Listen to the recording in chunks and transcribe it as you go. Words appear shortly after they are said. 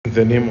In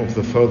the name of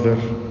the Father,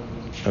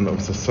 and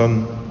of the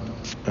Son,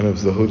 and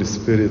of the Holy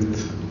Spirit,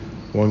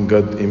 one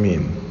God,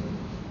 Amen.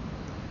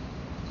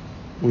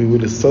 We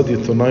will study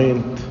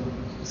tonight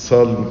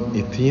Psalm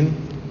 18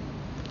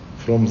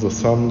 from the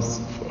Psalms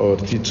of our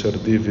teacher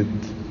David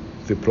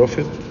the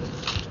prophet.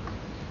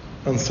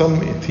 And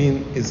Psalm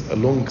 18 is a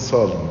long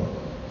psalm,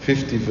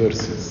 50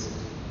 verses.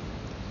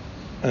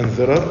 And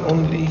there are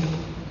only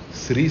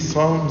 3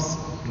 psalms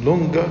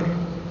longer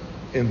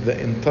in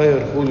the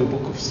entire holy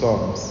book of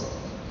Psalms.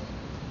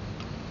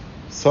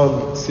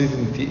 Psalm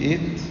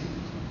 78,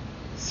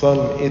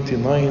 Psalm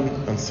 89,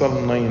 and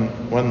Psalm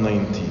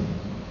 119.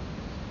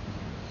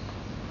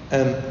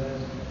 And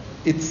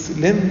its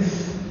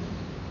length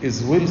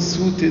is well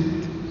suited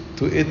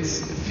to its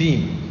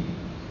theme,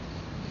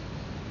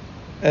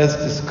 as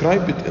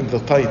described in the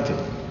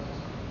title.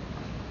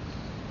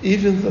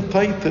 Even the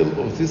title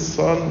of this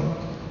psalm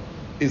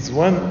is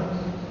one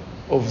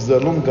of the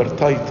longer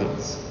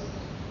titles.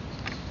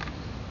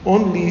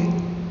 Only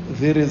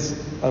there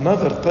is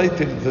another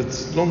title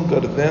that's longer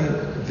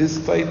than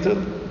this title,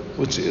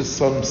 which is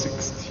Psalm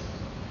 60.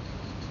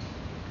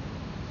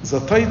 The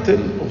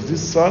title of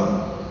this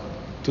psalm,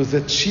 To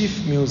the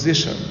Chief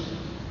Musician,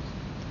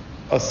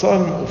 a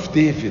psalm of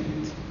David,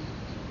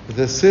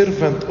 the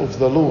servant of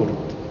the Lord,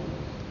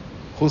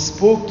 who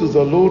spoke to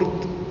the Lord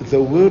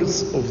the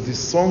words of this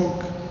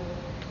song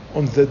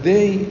on the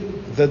day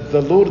that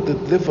the Lord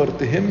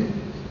delivered him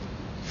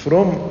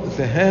from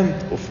the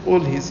hand of all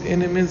his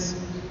enemies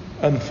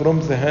and from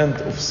the hand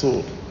of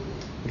Saul.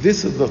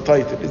 This is the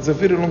title. It's a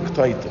very long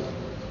title,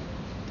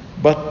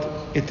 but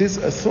it is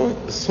a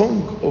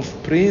song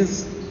of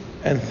praise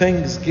and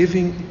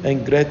thanksgiving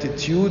and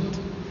gratitude,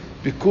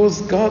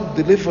 because God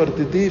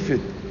delivered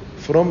David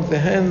from the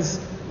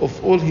hands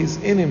of all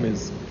his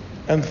enemies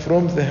and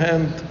from the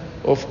hand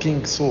of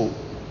King Saul.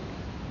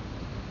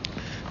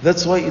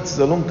 That's why it's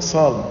a long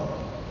psalm,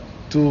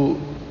 to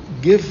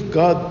give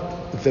God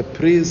the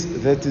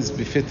praise that is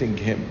befitting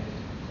him.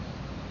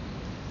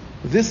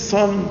 This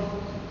psalm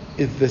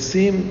is the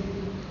same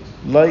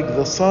like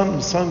the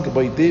psalm sung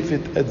by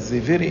David at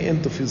the very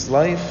end of his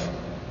life,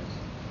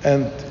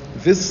 and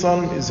this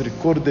psalm is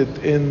recorded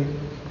in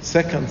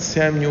 2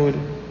 Samuel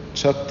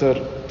chapter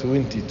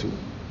 22.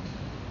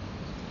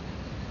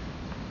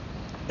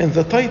 In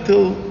the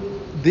title,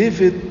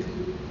 David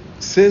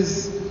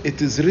says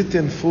it is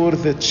written for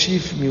the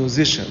chief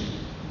musician.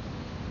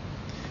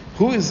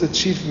 Who is the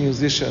chief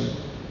musician?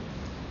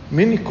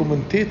 Many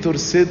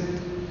commentators said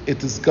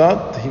it is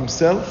God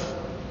himself.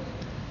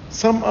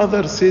 Some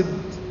others said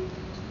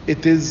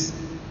it is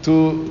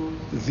to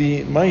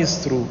the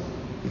maestro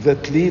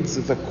that leads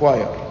the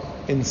choir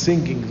in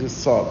singing this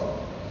psalm.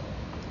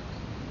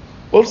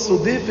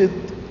 Also, David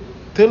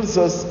tells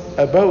us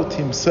about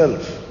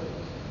himself,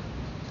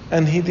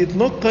 and he did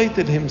not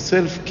title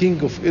himself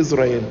King of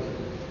Israel,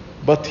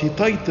 but he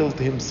titled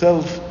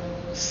himself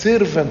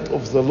Servant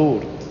of the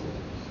Lord.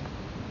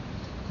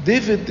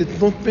 David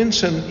did not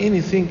mention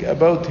anything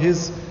about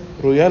his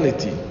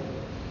royalty,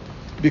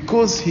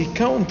 because he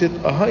counted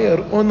a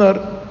higher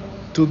honor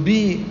to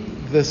be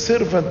the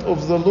servant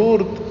of the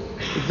Lord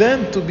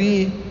than to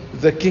be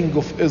the king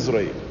of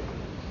Israel.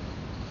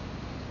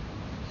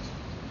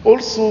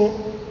 Also,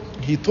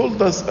 he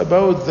told us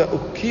about the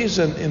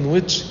occasion in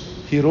which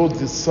he wrote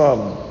this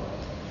psalm,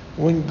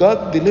 when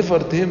God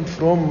delivered him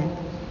from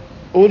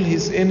all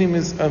his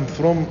enemies and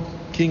from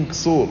King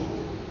Saul.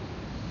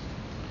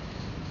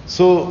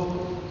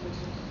 So,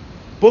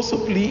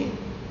 possibly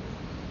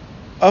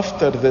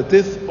after the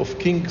death of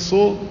King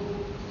Saul,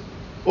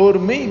 or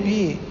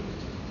maybe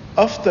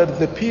after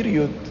the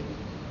period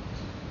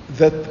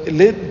that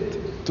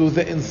led to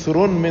the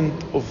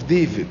enthronement of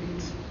David.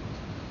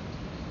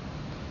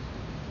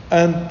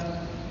 And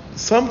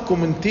some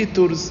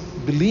commentators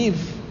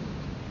believe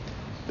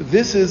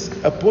this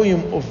is a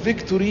poem of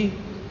victory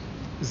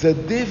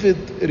that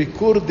David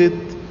recorded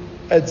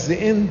at the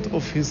end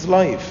of his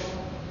life,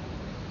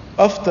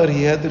 after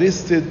he had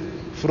rested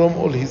from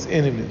all his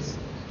enemies.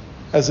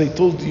 As I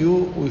told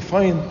you, we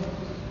find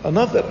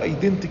another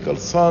identical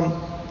psalm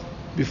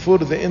before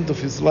the end of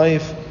his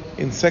life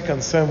in 2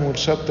 Samuel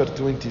chapter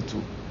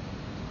 22.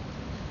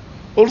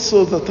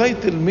 Also, the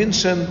title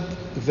mentioned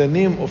the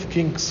name of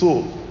King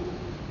Saul.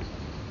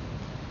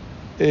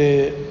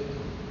 In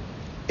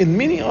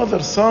many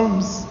other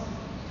psalms,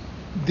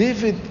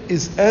 David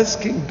is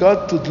asking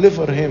God to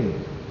deliver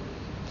him.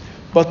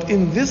 But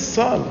in this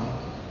psalm,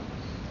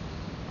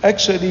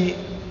 actually,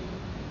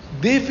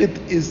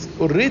 David is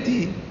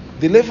already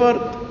delivered,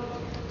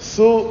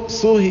 so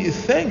he is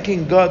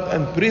thanking God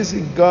and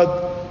praising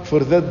God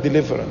for that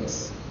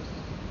deliverance.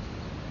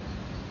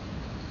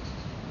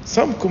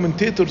 Some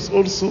commentators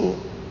also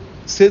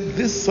said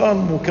this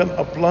psalm, we can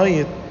apply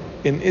it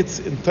in its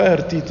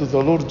entirety to the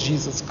Lord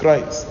Jesus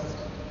Christ.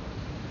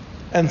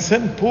 And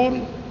St.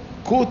 Paul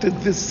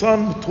quoted this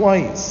psalm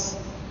twice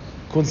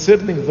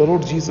concerning the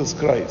Lord Jesus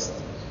Christ,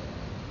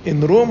 in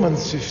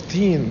Romans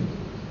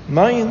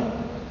 15:9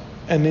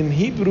 and in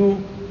Hebrew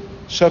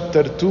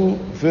chapter 2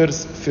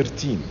 verse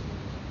 13.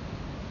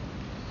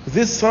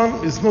 This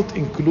psalm is not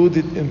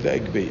included in the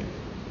Agpeya.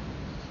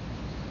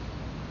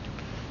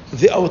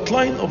 The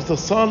outline of the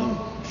psalm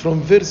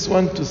from verse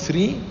 1 to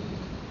 3,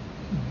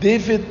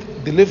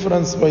 David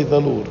deliverance by the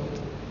Lord.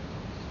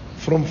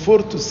 From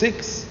 4 to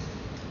 6,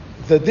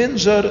 the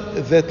danger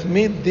that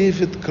made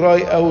David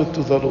cry out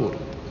to the Lord.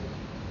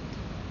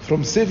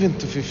 From 7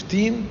 to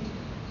 15,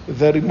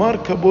 the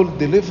remarkable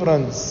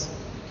deliverance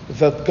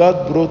that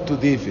God brought to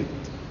David.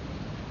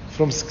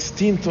 From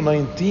 16 to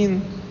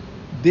 19,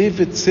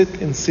 David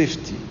sat in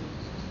safety.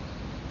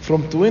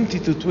 From 20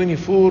 to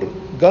 24,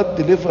 God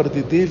delivered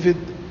David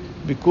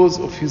because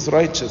of his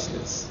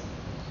righteousness.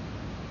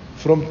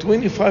 From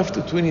 25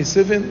 to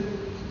 27,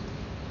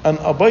 an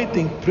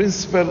abiding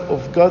principle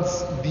of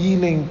God's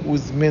dealing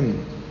with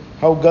men,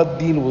 how God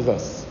deals with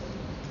us.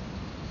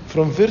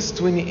 From verse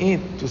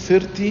 28 to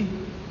 30,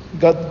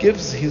 God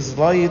gives his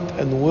light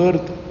and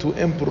word to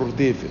Emperor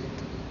David.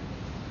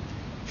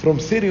 From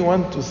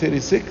 31 to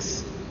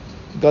 36,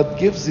 God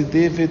gives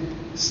David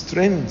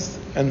strength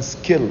and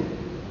skill.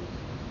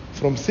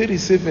 From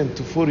 37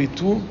 to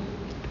 42,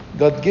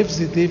 God gives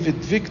David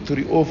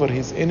victory over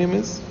his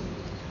enemies.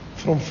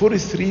 From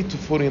 43 to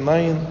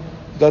 49,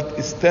 God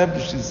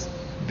establishes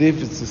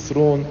David's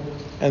throne.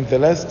 And the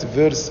last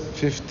verse,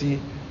 50,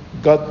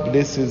 God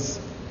blesses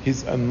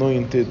his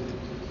anointed,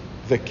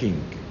 the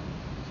king.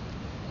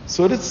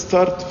 So let's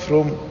start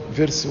from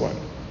verse 1.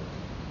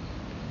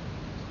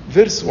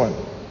 Verse 1.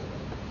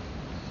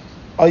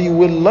 I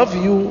will love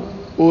you,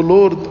 O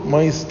Lord,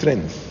 my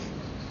strength.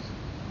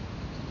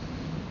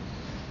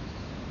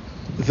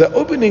 The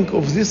opening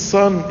of this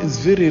psalm is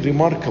very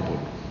remarkable.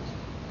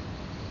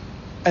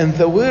 And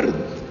the word,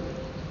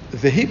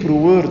 the Hebrew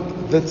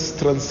word that's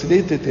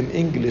translated in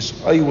English,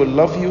 I will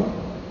love you,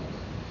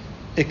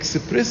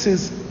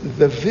 expresses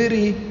the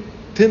very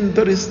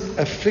tenderest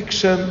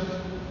affection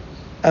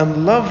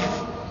and love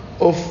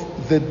of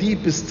the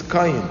deepest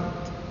kind.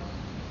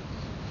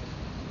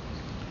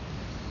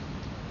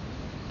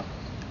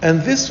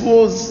 And this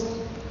was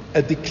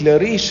a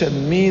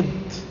declaration made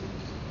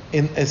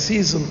in a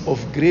season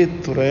of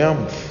great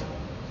triumph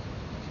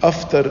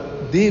after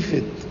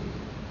David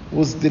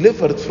was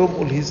delivered from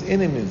all his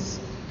enemies.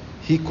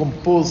 He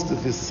composed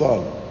this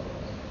psalm.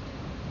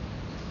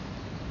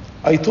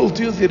 I told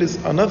you there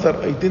is another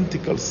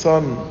identical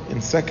psalm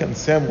in 2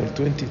 Samuel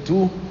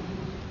 22,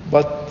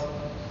 but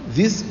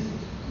this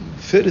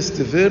first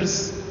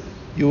verse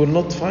you will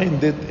not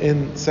find it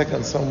in 2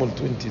 Samuel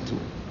 22.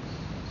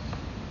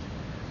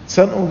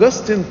 St.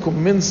 Augustine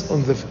comments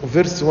on the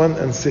verse 1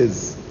 and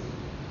says,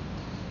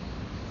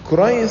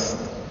 Christ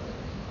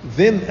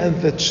then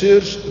and the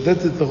church, that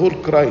is the whole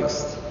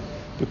Christ,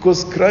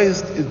 because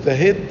Christ is the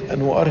head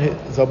and we are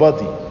the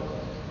body.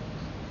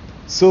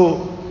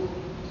 So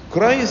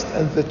Christ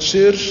and the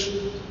church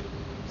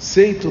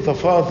say to the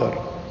Father,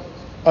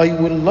 I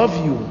will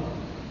love you,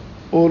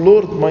 O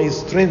Lord, my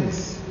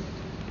strength.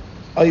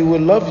 I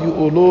will love you,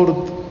 O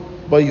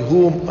Lord, by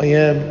whom I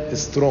am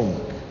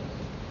strong.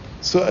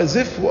 So as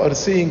if we are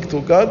saying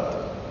to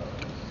God,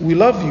 we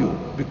love you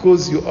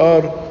because you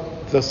are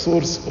the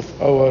source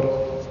of our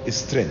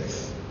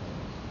strength.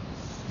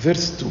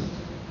 Verse 2.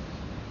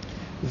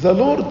 The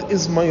Lord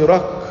is my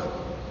rock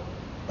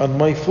and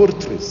my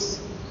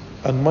fortress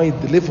and my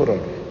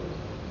deliverer,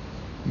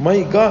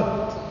 my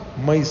God,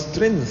 my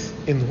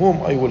strength in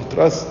whom I will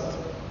trust,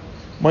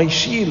 my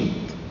shield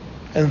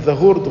and the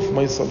horn of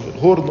my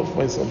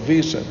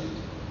salvation,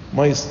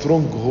 my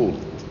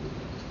stronghold.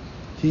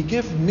 He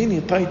gave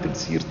many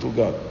titles here to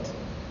God.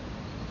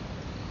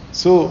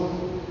 So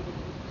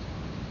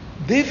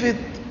David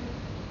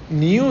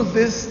knew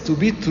this to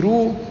be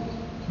true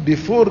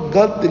before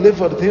God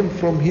delivered him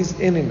from his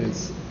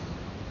enemies.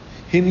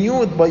 He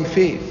knew it by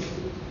faith.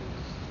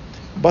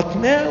 But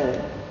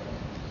now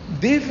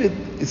David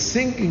is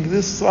singing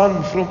this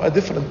psalm from a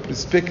different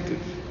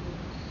perspective.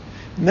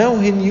 Now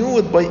he knew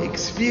it by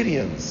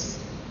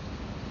experience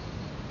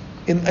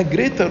in a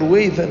greater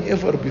way than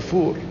ever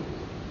before.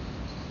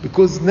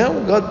 Because now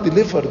God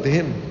delivered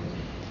him.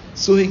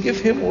 So he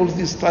gave him all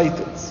these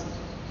titles.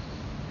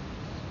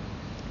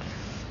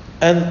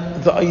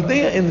 And the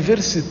idea in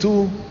verse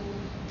 2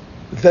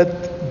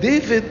 that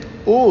David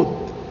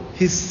owed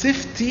his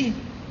safety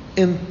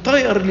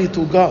entirely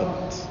to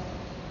God.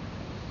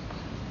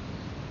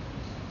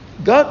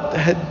 God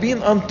had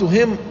been unto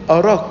him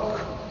a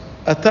rock,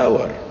 a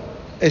tower,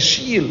 a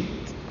shield.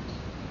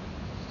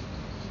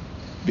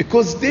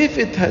 Because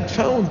David had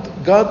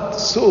found God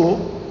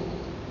so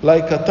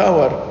like a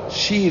tower,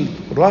 shield,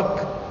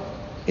 rock,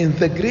 in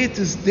the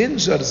greatest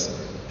dangers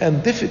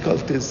and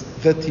difficulties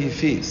that he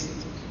faced.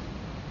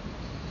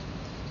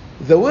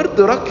 The word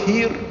rock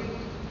here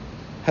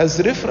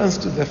has reference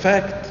to the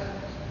fact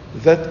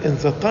that in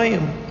the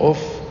time of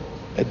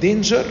a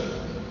danger,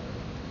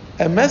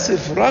 a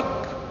massive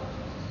rock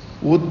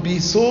would be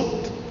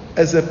sought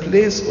as a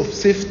place of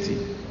safety.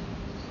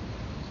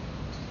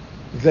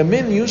 The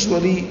men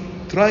usually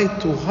try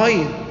to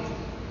hide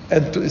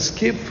and to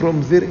escape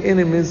from their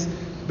enemies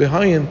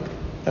behind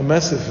a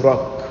massive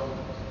rock.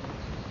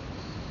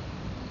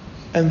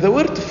 And the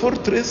word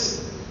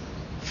fortress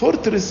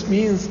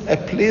means a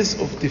place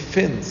of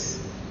defense,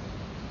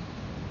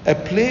 a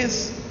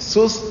place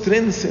so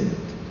strengthened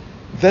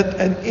that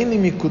an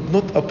enemy could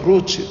not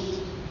approach it,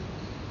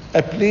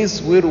 a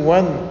place where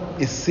one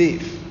is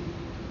safe.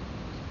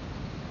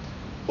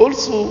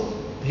 Also,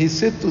 he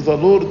said to the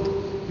Lord,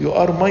 "You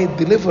are my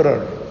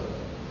deliverer,"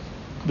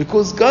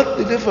 because God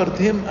delivered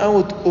him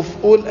out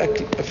of all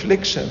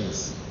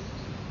afflictions,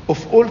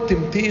 of all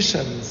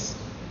temptations,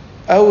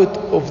 out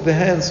of the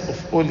hands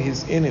of all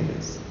his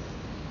enemies.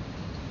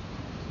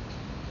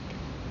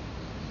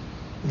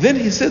 Then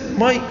he said,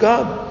 my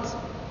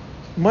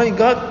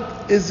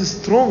God is a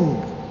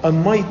strong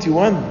and mighty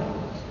one,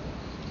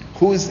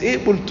 who is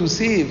able to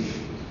save,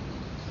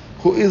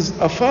 who is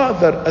a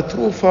father, a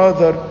true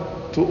father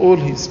to all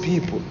his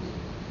people."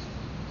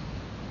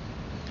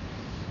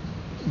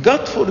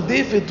 God for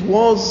David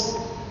was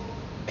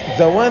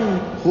the one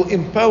who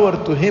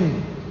empowered to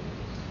him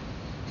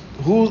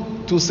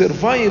to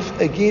survive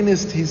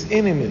against his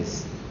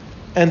enemies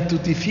and to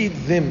defeat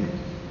them.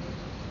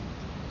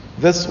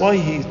 That's why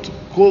he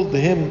called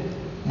him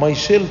my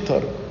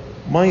shelter,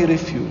 my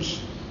refuge,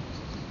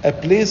 a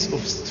place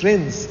of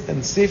strength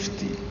and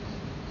safety,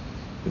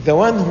 the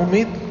one who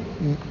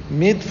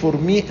made for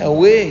me a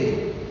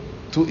way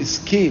to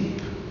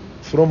escape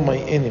from my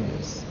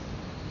enemies.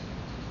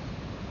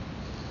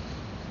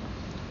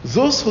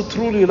 Those who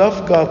truly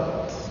love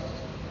God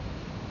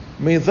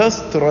may thus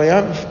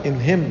triumph in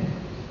Him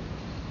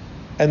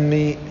and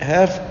may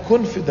have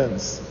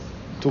confidence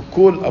to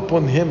call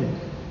upon Him.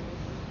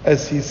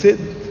 As he said,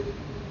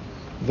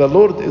 "The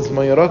Lord is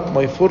my rock,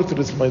 my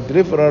fortress, my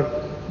deliverer,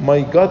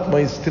 my God,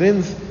 my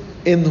strength,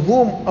 in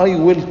whom I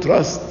will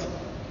trust."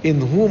 In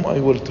whom I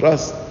will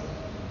trust.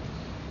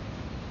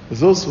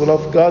 Those who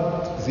love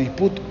God, they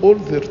put all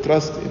their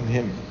trust in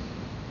Him.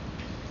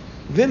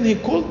 Then he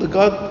called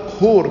God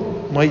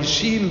horn, my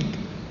shield,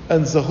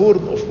 and the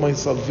horn of my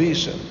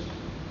salvation.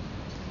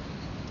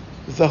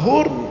 The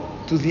horn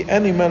to the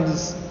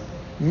animals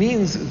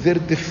means their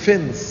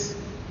defense,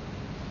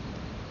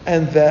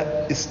 and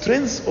the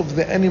strength of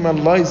the animal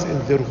lies in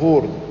their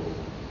horn.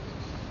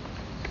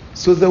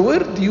 So the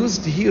word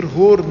used here,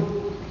 horn,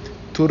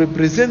 to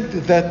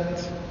represent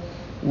that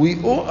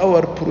we owe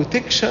our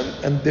protection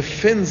and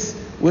defense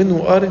when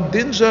we are in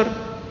danger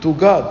to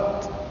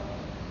God.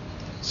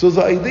 So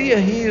the idea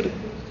here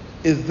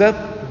is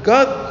that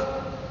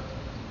God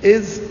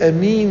is a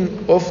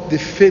mean of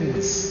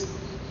defense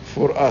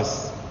for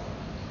us.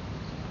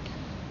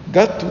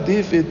 God to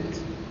David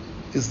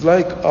is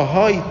like a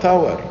high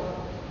tower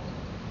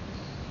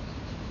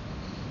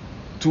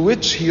to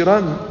which he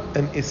runs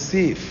and is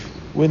safe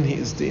when he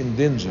is in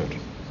danger.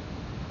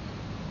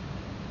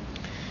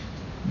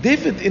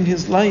 David in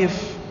his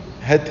life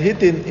had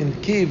hidden in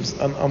caves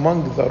and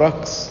among the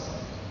rocks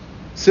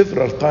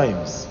several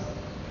times,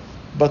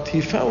 but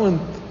he found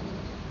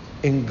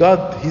in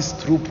God his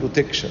true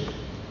protection,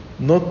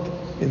 not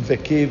in the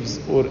caves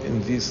or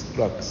in these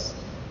rocks.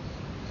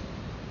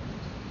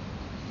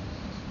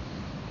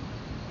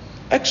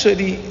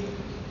 Actually,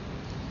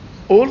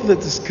 all the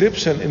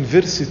description in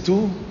verse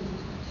 2,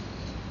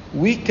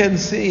 we can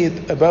say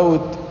it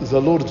about the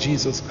Lord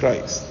Jesus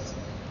Christ.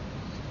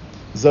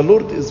 The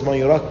Lord is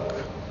my rock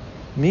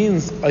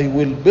means I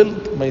will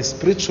build my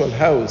spiritual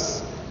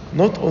house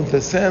not on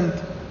the sand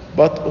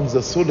but on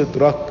the solid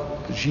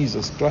rock,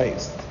 Jesus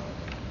Christ.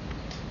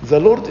 The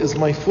Lord is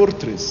my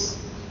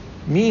fortress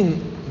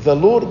mean the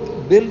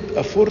Lord built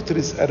a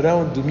fortress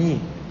around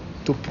me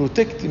to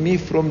protect me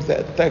from the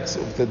attacks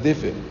of the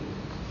devil.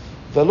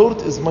 The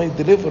Lord is my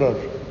deliverer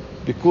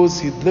because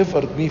He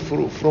delivered me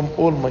from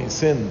all my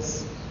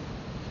sins.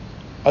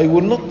 I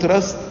will not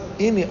trust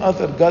any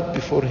other God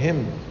before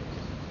Him.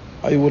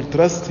 I will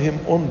trust Him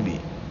only.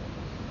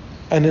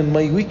 And in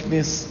my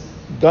weakness,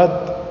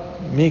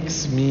 God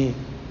makes me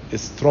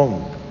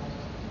strong.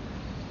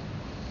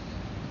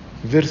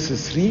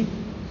 Verse 3,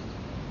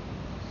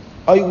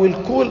 I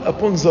will call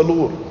upon the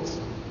Lord,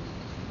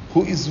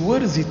 who is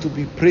worthy to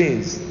be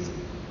praised,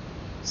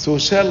 so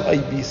shall I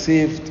be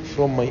saved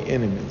from my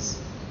enemies.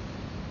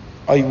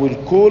 I will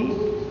call,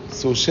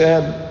 so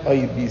shall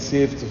I be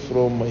saved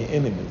from my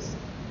enemies.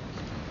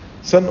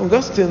 St.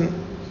 Augustine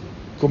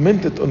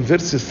commented on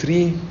verse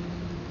 3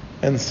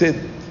 and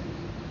said,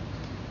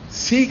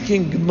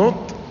 seeking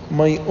not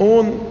my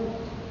own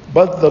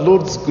but the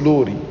Lord's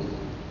glory.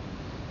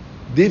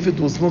 David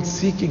was not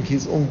seeking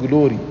his own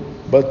glory,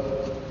 but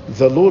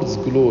the Lord's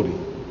glory.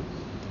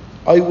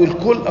 I will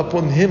call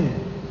upon Him,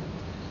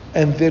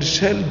 and there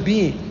shall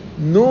be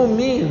no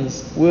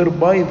means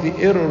whereby the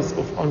errors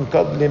of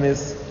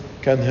ungodliness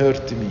can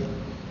hurt me.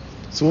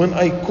 So when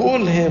I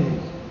call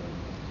Him,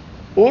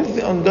 all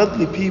the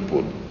ungodly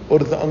people or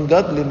the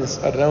ungodliness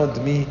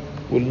around me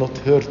will not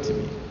hurt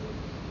me.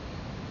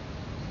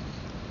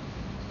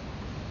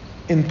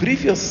 In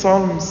previous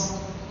Psalms,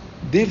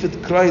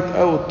 David cried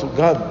out to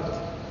God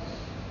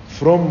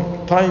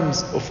from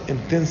times of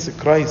intense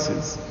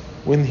crisis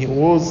when he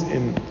was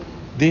in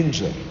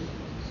danger.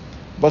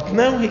 But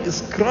now he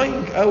is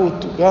crying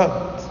out to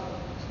God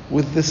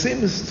with the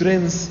same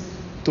strength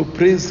to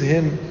praise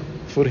Him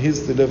for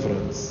His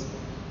deliverance.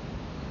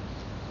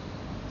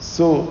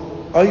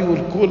 So I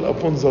will call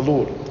upon the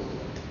Lord.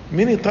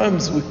 Many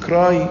times we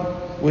cry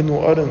when we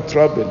are in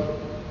trouble,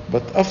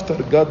 but after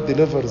God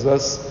delivers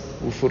us,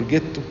 we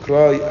forget to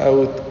cry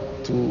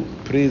out to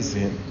praise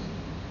Him.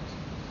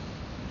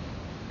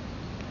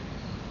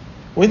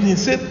 When He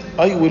said,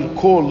 I will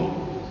call,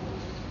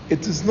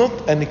 it is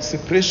not an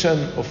expression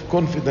of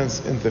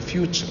confidence in the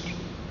future,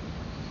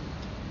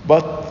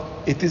 but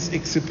it is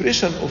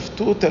expression of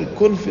total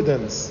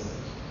confidence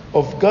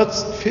of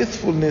God's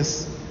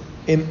faithfulness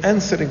in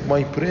answering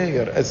my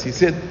prayer. As He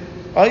said,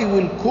 I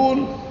will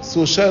call,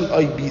 so shall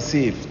I be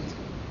saved.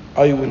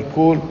 I will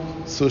call,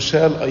 so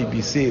shall I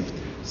be saved.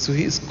 So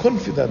he is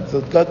confident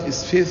that God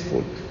is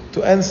faithful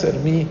to answer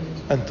me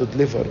and to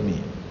deliver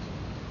me.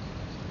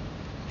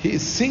 He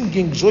is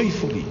singing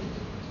joyfully,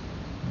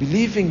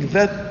 believing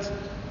that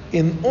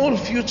in all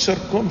future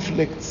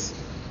conflicts,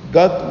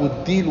 God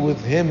would deal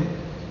with him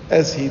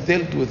as He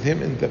dealt with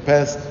him in the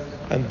past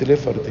and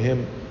delivered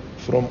him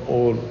from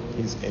all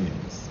his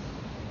enemies.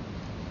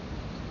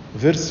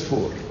 Verse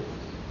 4.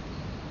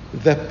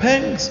 The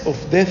pangs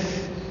of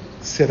death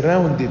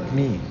surrounded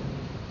me,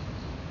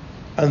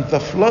 and the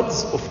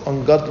floods of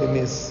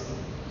ungodliness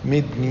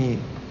made me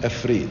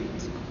afraid.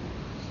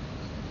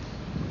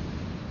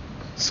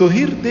 So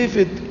here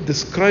David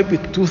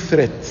described two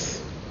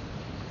threats.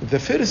 The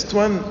first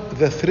one,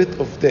 the threat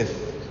of death,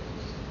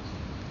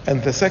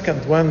 and the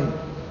second one,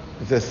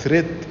 the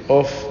threat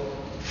of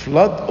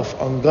flood of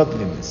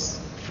ungodliness.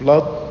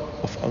 Flood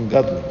of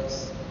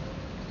ungodliness.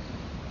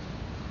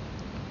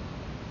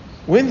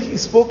 When he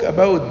spoke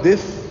about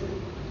death,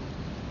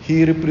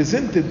 he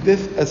represented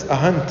death as a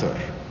hunter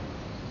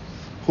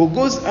who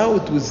goes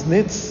out with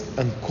nets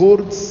and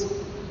cords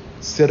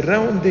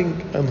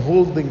surrounding and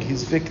holding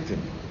his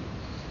victim.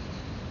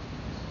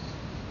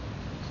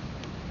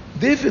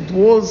 David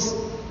was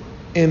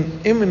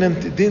in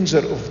imminent danger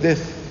of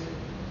death.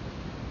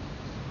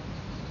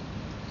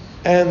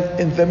 And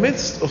in the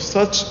midst of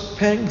such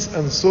pangs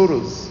and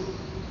sorrows,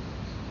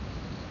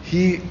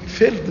 he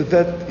felt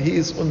that he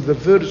is on the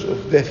verge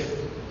of death.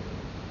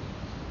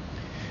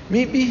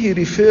 Maybe he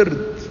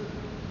referred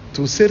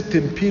to a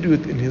certain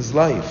period in his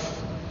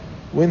life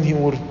when he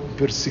was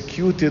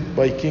persecuted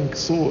by King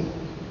Saul.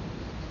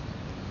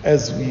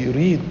 As we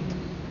read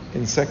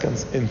in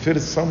 1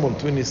 Samuel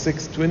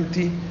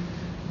 26:20,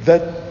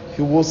 that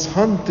he was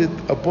hunted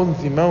upon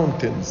the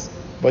mountains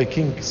by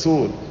King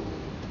Saul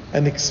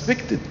and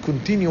expected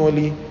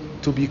continually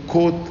to be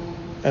caught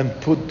and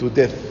put to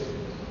death.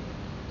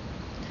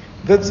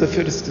 That's the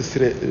first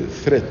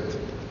threat.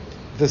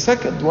 The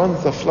second one,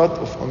 the flood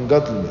of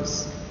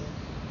ungodliness.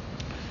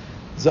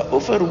 The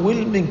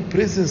overwhelming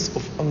presence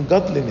of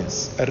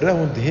ungodliness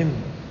around him.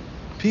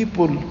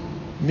 People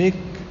make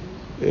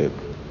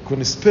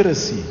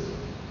conspiracy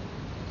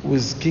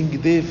with King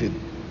David.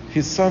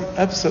 His son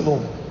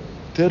Absalom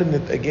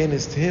turned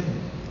against him.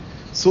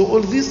 So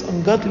all this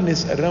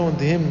ungodliness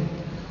around him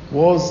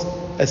was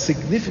a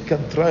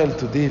significant trial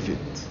to David.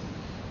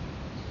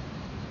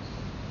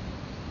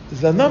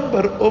 The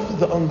number of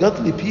the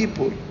ungodly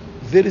people,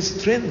 their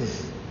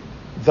strength,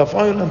 the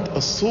violent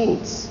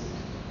assaults,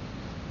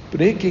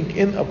 breaking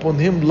in upon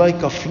him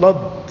like a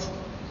flood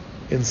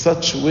in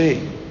such a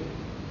way.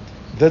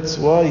 That's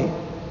why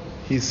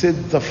he said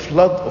the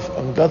flood of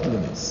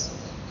ungodliness,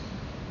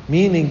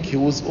 meaning he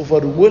was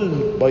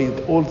overwhelmed by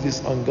all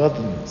this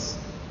ungodliness.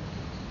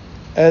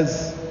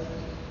 As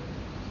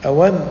a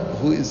one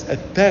who is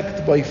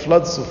attacked by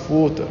floods of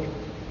water.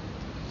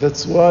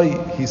 That's why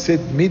he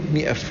said, made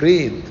me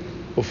afraid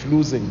of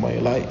losing my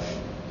life.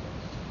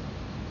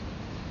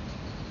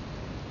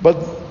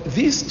 But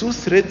these two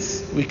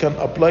threats we can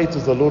apply to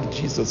the Lord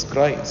Jesus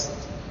Christ,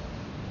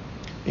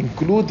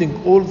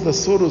 including all the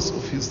sorrows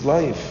of his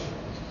life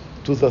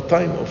to the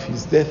time of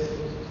his death.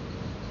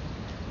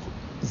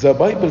 The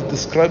Bible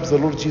describes the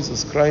Lord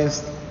Jesus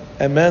Christ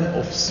a man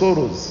of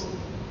sorrows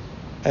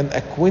and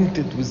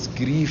acquainted with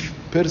grief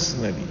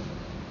personally.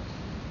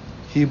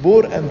 He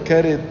bore and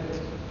carried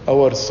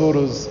our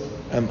sorrows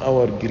and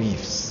our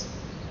griefs.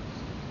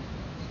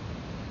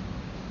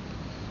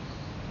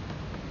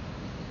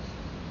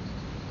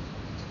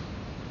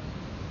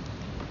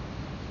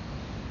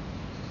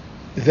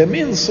 The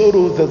main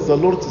sorrow that the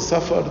Lord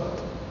suffered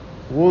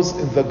was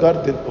in the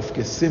Garden of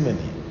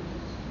Gethsemane,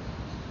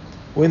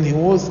 when he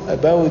was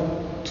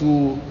about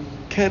to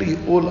carry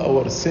all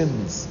our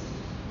sins.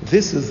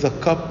 This is the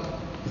cup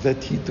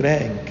that he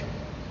drank.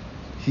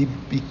 He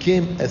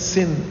became a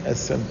sin, as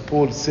St.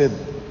 Paul said,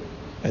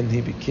 and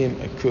he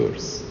became a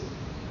curse.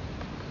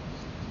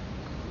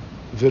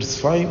 Verse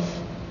 5,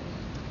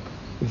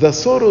 the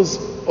sorrows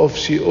of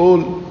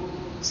Sheol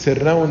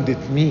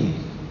surrounded me.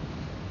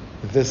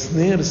 The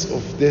snares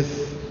of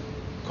death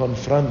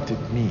confronted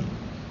me.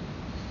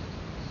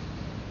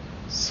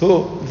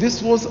 So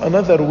this was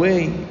another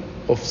way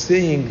of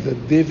saying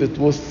that David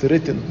was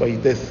threatened by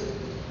death.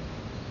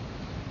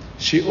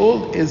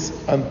 Sheol is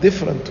a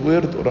different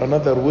word or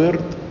another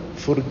word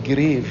for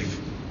grave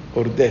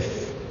or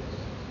death.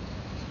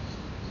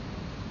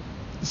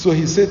 So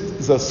he said,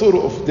 the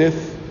sorrow of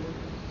death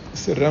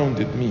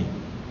surrounded me.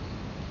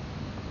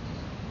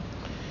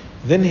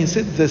 Then he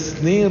said, the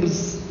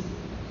snares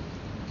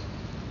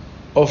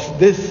of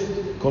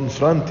death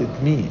confronted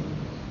me.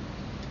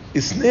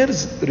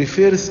 Snares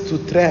refers to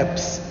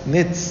traps,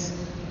 nets,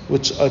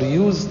 which are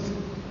used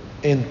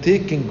in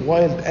taking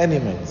wild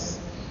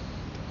animals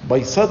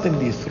by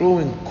suddenly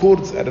throwing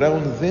cords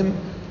around them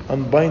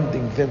and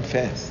binding them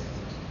fast.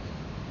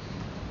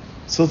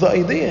 So the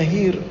idea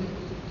here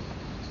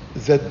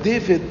that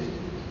David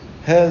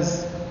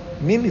has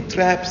many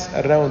traps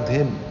around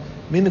him,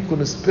 many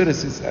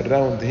conspiracies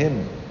around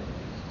him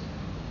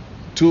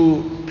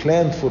to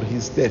plan for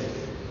his death.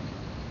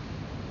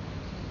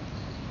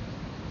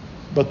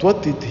 But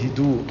what did he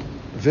do?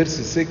 Verse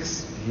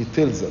 6, he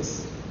tells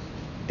us,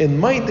 in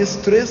my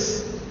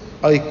distress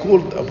I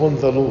called upon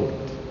the Lord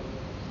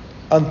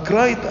and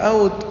cried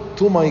out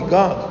to my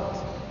God.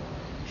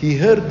 He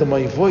heard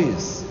my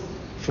voice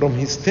from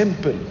his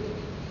temple,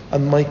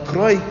 and my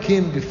cry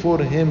came before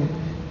him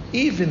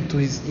even to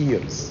his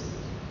ears.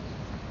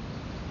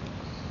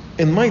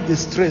 In my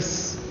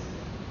distress,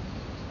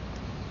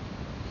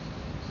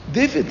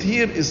 David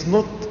here is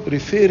not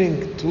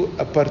referring to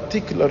a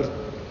particular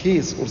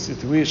case or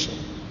situation,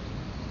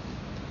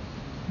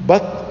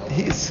 but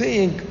he is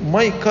saying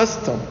my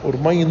custom or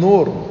my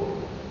norm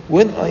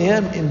when I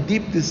am in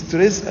deep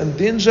distress and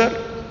danger,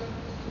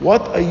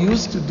 what I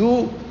used to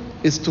do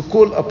is to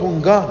call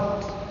upon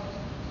God.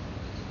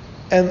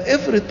 And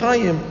every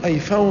time I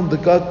found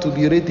God to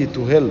be ready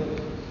to help.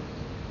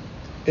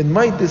 In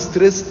my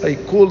distress, I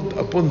called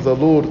upon the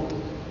Lord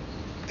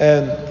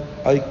and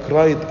I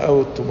cried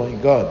out to my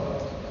God.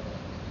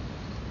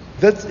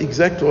 That's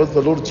exactly what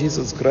the Lord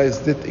Jesus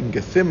Christ did in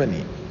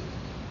Gethsemane.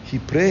 He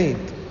prayed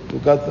to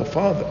God the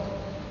Father.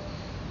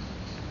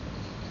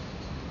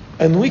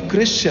 And we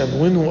Christians,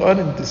 when we are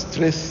in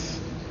distress,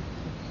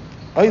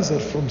 either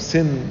from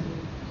sin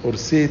or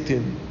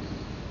Satan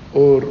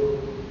or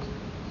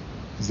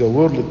the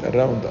world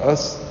around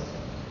us,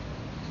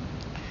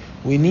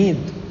 we need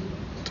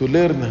to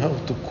learn how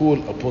to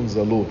call upon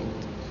the Lord.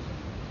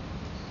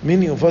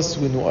 Many of us,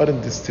 when we are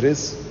in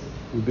distress,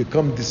 we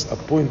become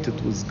disappointed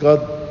with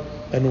God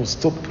and we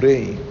stop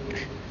praying.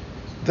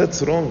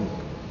 That's wrong.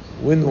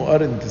 When we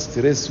are in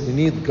distress, we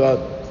need God.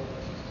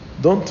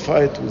 Don't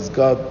fight with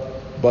God,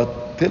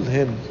 but tell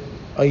Him,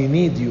 I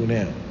need you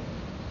now.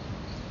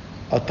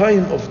 A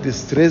time of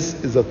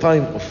distress is a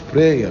time of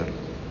prayer.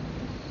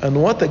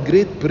 And what a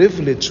great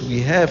privilege we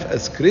have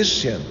as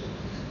Christians,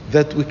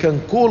 that we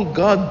can call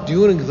God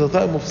during the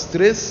time of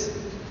stress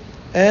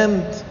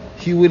and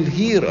He will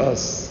hear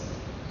us.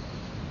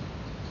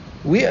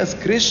 We as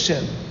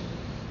Christians,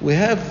 we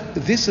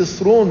have this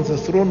throne, the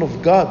throne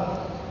of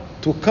God,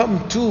 to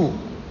come to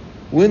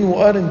when we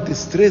are in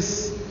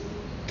distress,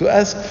 to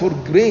ask for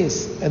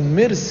grace and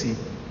mercy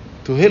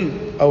to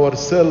help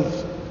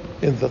ourselves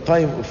in the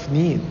time of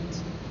need.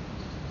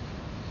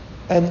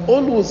 And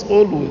always,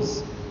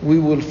 always, we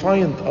will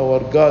find our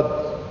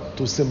God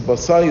to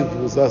sympathize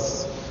with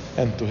us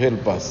and to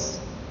help us.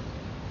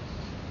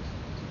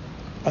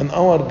 And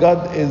our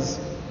God is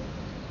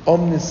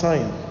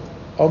omniscient,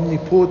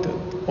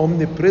 omnipotent,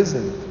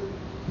 omnipresent,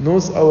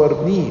 knows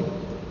our need,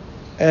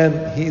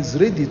 and He is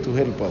ready to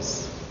help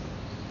us.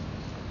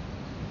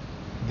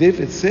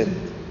 David said,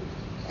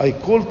 I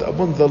called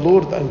upon the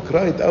Lord and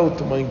cried out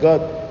to my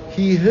God.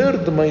 He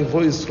heard my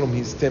voice from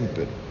His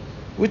temple.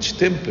 Which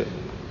temple?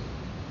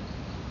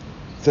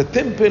 The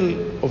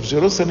temple of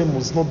Jerusalem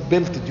was not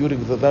built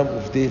during the time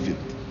of David.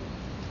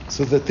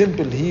 So the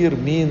temple here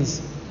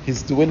means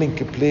his dwelling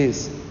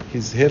place,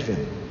 his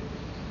heaven.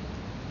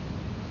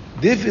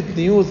 David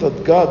knew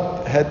that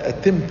God had a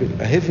temple,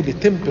 a heavenly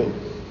temple,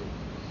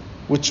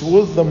 which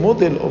was the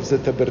model of the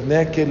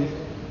tabernacle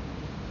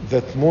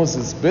that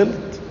Moses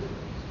built,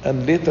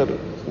 and later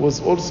was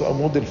also a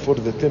model for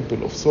the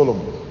temple of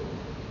Solomon.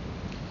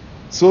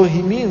 So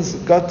he means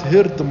God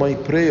heard my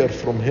prayer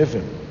from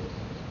heaven.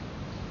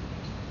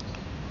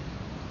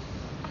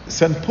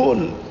 St.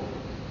 Paul,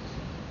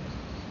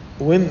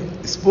 when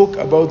he spoke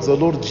about the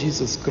Lord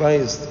Jesus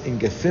Christ in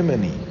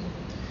Gethsemane,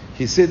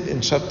 he said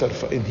in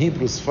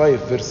Hebrews 5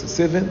 verse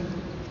 7,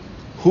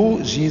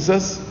 who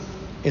Jesus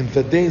in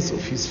the days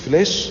of his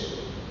flesh,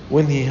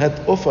 when he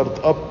had offered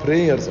up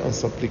prayers and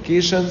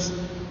supplications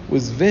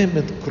with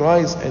vehement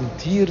cries and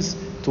tears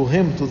to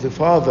him, to the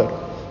Father,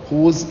 who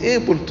was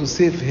able to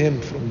save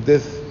him from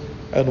death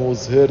and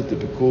was heard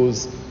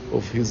because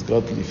of his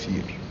godly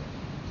fear.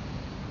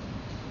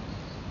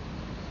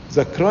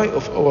 The cry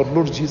of our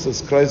Lord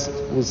Jesus Christ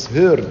was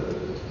heard.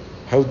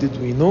 How did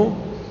we know?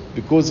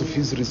 Because of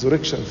his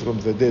resurrection from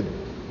the dead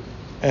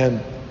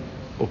and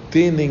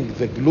obtaining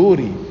the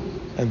glory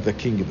and the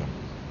kingdom.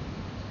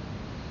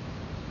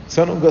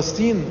 St.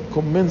 Augustine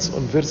comments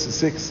on verse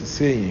 6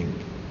 saying,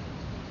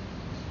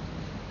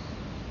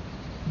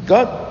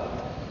 God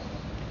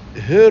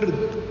heard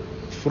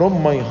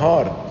from my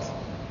heart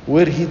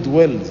where he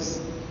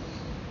dwells.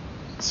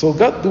 So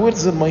God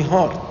dwells in my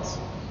heart.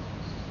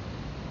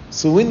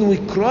 So when we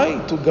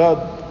cry to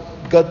God,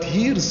 God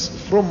hears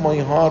from my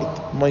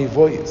heart my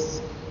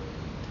voice,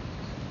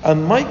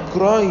 and my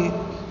cry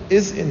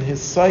is in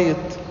his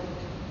sight,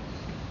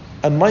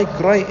 and my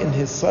cry in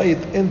his sight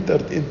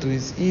entered into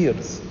his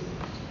ears.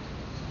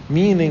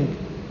 Meaning,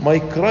 my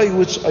cry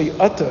which I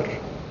utter,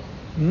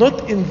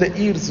 not in the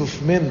ears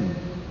of men,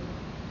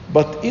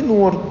 but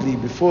inwardly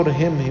before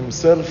him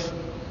himself,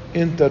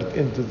 entered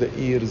into the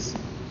ears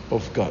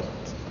of God.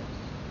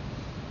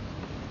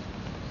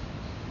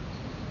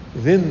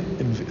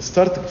 Then,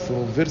 starting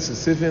from verse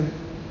 7,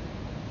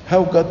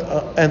 how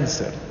God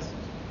answered.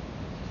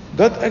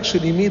 God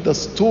actually made a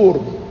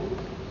storm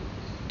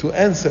to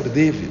answer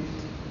David.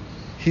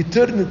 He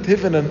turned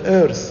heaven and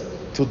earth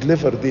to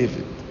deliver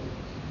David.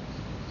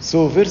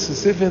 So verse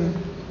 7,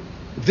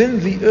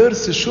 then the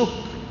earth shook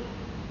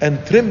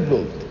and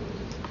trembled.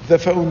 The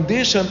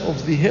foundation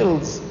of the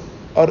hills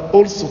are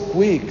also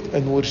quaked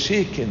and were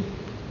shaken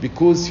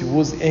because he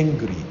was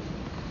angry.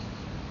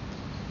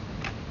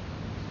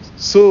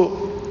 So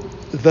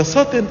the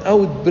sudden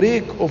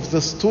outbreak of the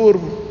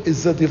storm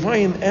is the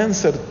divine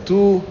answer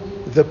to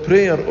the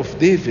prayer of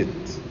David.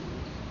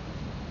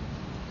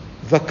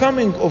 The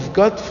coming of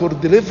God for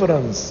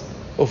deliverance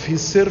of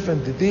his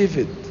servant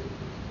David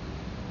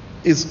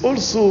is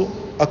also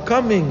a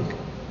coming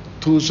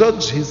to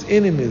judge his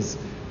enemies.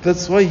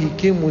 That's why he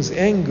came with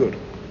anger.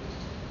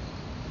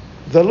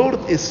 The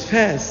Lord is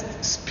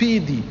fast,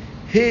 speedy,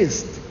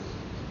 haste,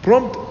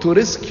 prompt to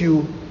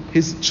rescue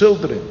his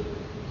children.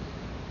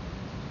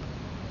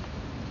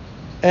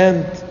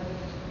 And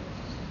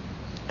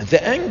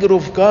the anger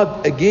of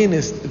God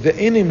against the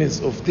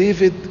enemies of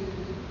David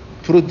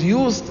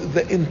produced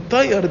the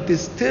entire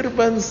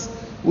disturbance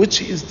which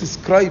he is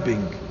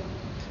describing,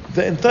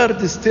 the entire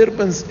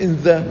disturbance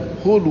in the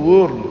whole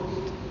world.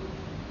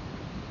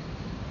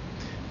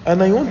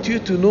 And I want you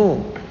to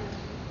know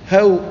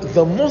how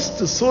the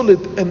most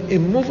solid and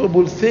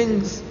immovable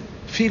things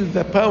feel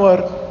the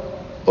power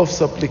of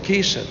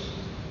supplication.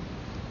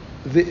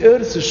 The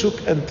earth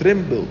shook and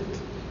trembled.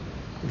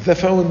 The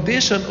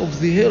foundation of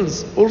the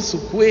hills also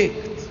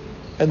quaked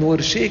and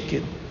were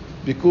shaken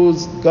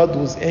because God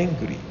was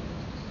angry.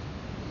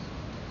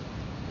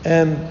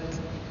 And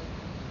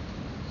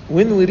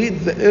when we read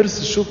the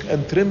earth shook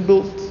and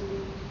trembled,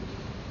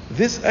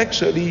 this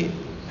actually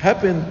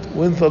happened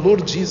when the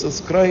Lord Jesus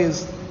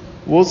Christ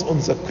was on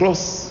the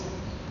cross,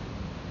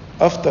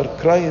 after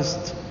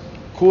Christ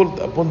called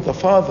upon the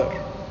Father.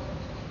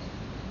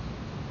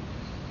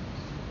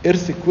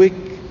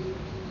 Earthquake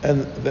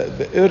and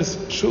the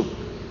earth shook.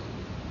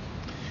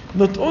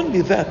 Not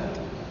only that,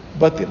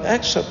 but in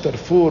Acts chapter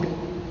 4,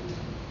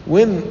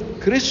 when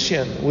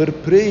Christians were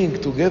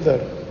praying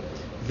together,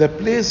 the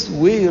place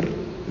where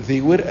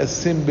they were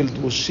assembled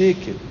was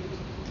shaken.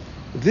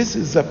 This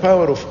is the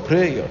power of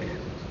prayer.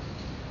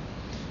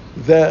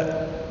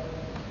 The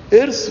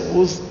earth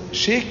was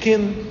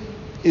shaken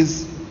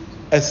is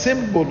a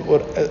symbol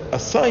or a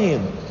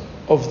sign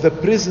of the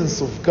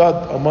presence of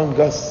God among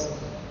us.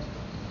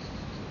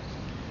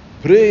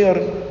 Prayer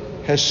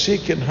has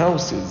shaken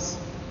houses,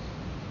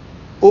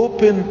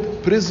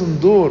 opened prison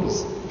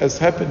doors, as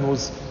happened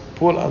with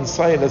Paul and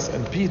Silas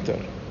and Peter,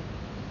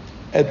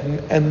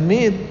 and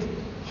made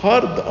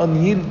hard,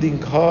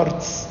 unyielding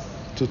hearts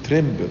to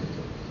tremble.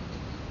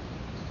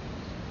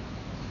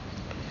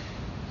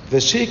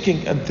 The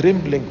shaking and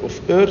trembling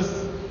of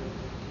earth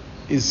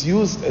is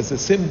used as a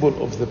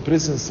symbol of the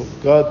presence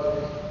of God,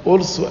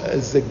 also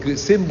as a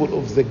symbol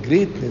of the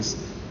greatness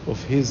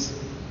of His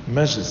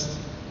majesty.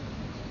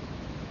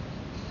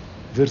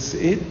 Verse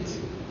 8,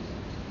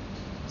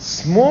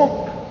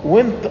 smoke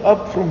went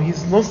up from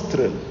his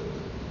nostril,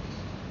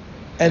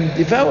 and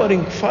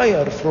devouring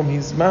fire from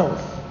his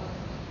mouth.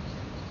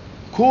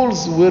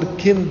 Coals were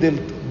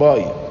kindled by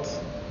it.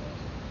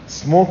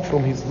 Smoke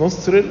from his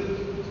nostril,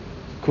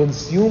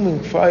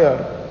 consuming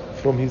fire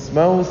from his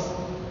mouth,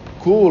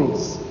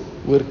 coals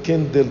were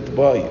kindled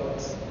by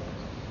it.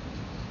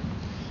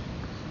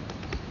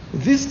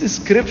 This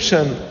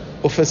description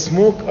of a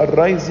smoke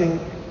arising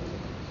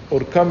or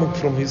coming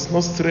from his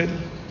nostril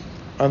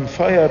and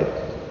fire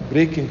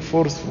breaking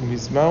forth from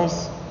his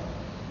mouth,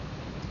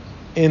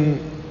 in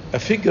a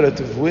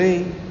figurative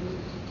way,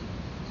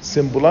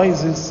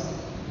 symbolizes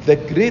the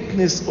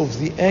greatness of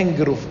the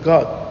anger of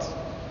God.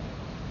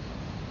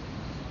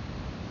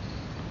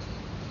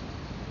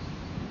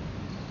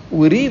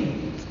 We read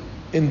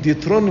in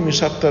Deuteronomy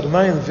chapter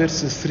 9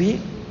 verse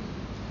 3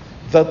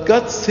 that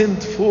God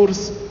sent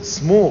forth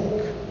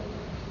smoke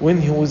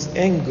when He was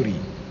angry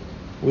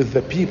with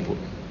the people.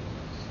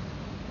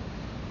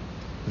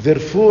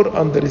 Therefore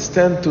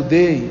understand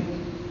today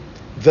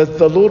that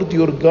the Lord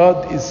your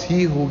God is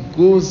He who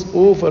goes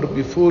over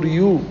before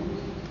you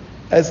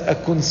as a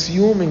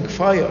consuming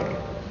fire.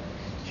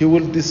 He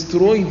will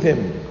destroy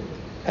them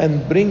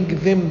and bring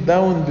them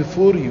down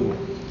before you.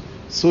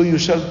 So you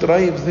shall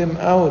drive them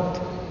out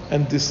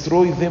and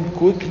destroy them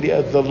quickly,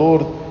 as the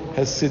Lord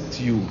has said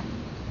to you.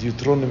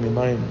 Deuteronomy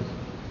 9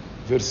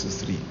 verse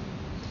 3.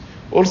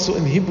 Also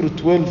in Hebrew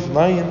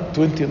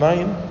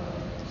 12:29,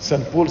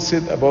 St. Paul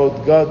said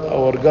about God,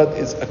 our God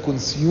is a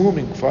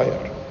consuming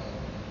fire.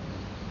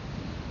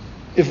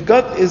 If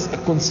God is a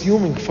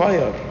consuming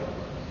fire,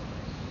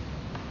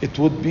 it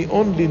would be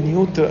only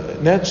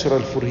natural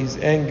for his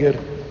anger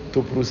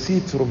to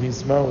proceed from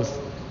his mouth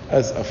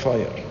as a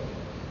fire.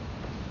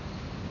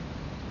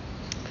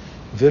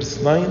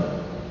 Verse 9,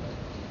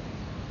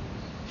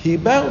 he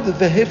bowed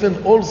the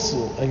heaven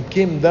also and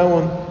came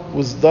down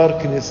with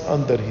darkness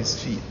under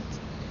his feet.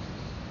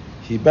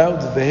 He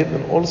bowed the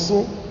heaven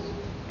also,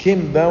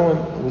 came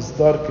down with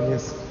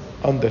darkness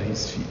under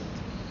his feet.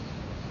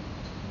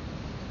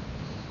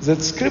 The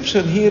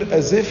description here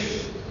as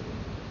if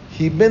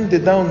he bent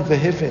down the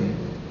heaven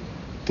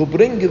to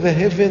bring the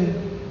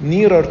heaven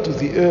nearer to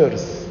the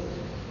earth,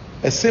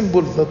 a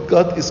symbol that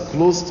God is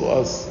close to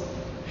us,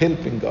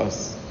 helping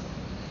us.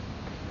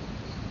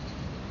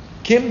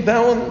 Came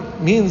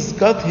down means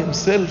God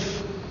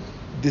himself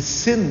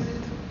descended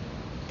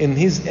in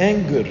his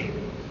anger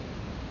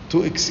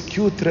to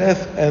execute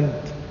wrath and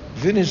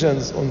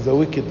vengeance on the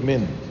wicked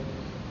men.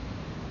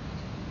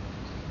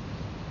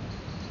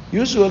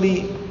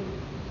 Usually,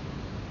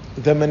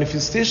 the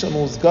manifestation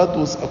of God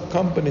was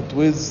accompanied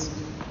with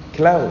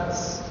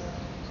clouds.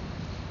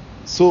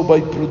 So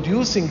by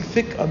producing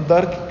thick and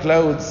dark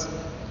clouds,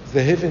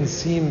 the heaven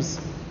seems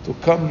to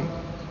come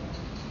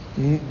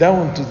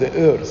down to the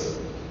earth,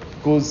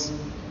 because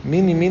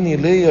many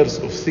layers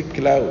of thick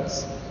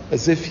clouds,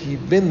 as if he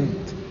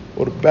bent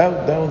or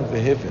bowed down the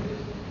heaven.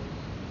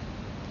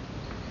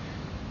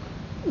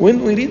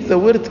 When we read the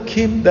word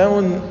came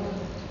down,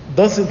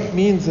 doesn't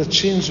mean the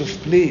change of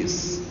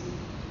place,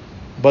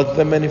 but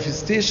the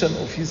manifestation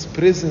of his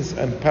presence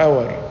and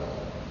power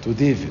to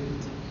David.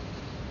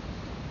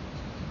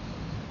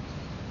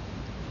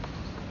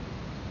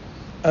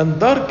 And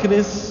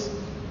darkness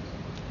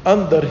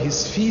under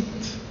his feet,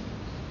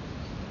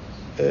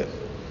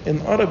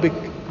 in Arabic,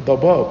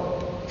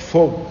 dabab,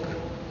 fog.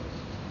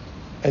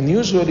 And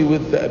usually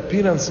with the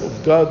appearance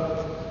of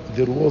God,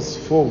 there was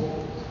fog.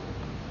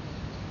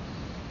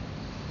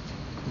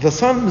 The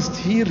psalmist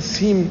here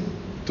seemed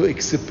to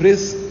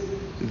express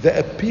the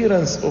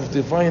appearance of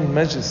divine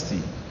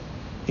majesty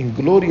in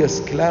glorious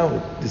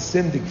cloud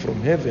descending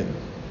from heaven.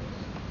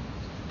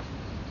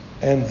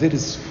 And there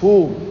is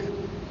fog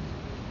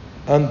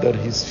under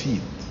his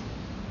feet.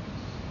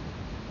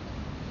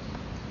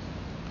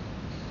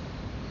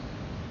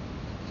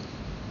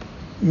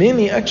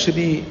 Many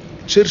actually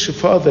church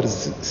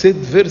fathers said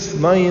verse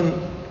 9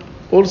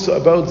 also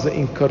about the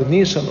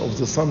incarnation of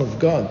the Son of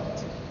God.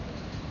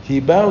 He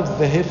bowed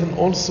the heaven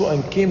also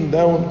and came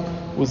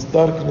down with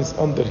darkness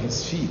under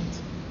his feet.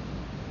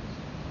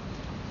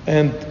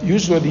 And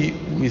usually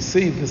we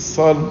say this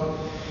psalm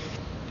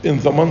in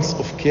the month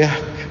of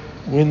Kiahk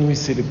when we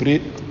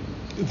celebrate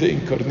the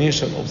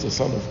incarnation of the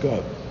Son of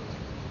God.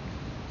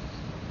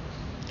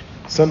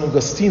 St.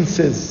 Augustine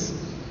says,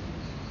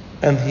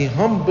 and he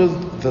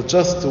humbled the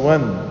just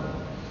one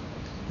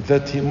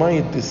that he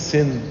might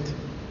descend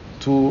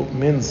to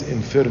men's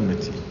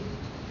infirmity.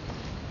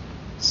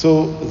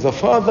 So the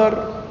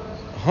Father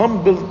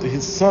humbled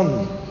his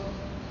Son,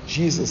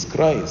 Jesus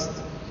Christ,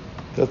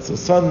 that the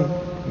Son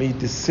may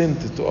descend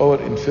to our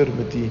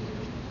infirmity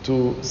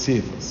to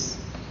save us.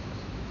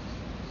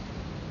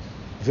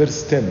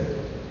 Verse 10.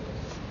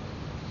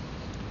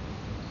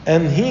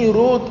 And he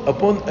rode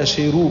upon a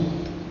cherub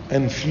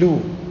and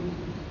flew.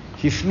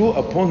 He flew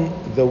upon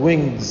the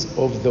wings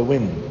of the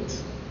wind.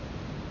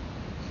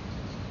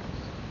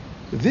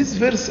 This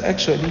verse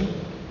actually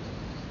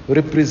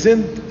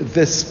represents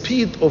the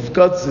speed of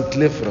God's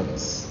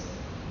deliverance.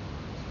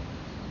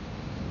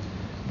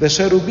 The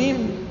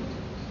cherubim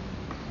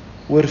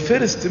were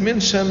first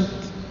mentioned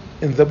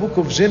in the book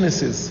of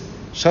Genesis,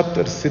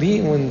 chapter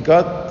 3, when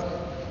God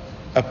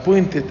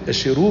appointed a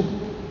cherub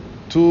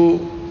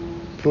to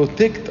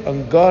protect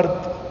and guard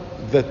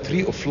the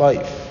tree of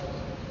life.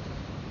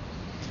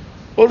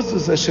 Also,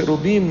 the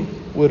cherubim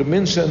were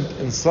mentioned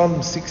in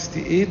Psalm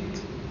 68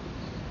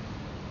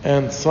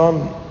 and Psalm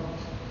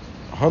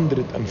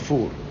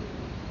 104.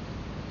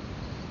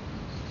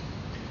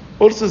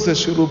 Also, the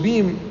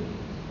cherubim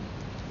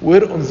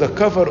were on the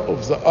cover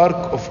of the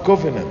Ark of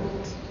Covenant.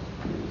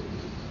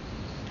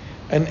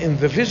 And in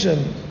the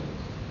vision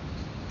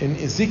in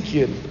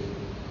Ezekiel,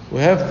 we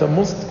have the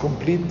most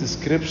complete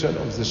description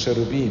of the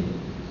cherubim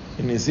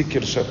in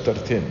Ezekiel chapter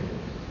 10.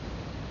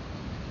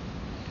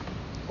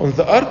 On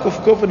the Ark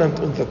of Covenant,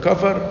 on the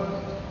cover,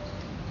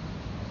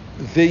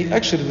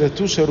 the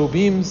two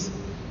cherubims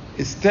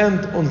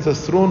stand on the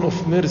throne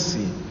of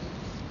mercy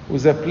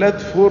with a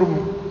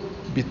platform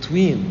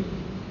between,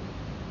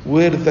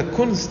 where the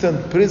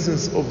constant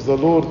presence of the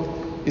Lord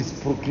is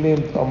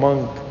proclaimed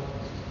among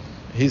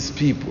his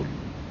people.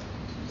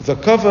 The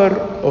cover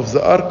of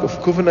the Ark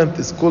of Covenant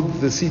is called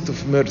the Seat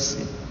of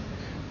Mercy.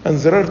 And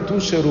there are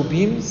two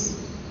cherubims,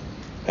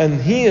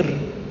 and here,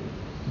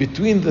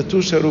 between the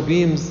two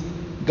cherubims,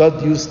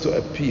 God used to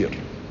appear.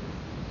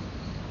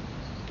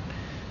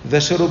 The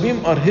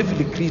cherubim are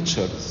heavenly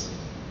creatures,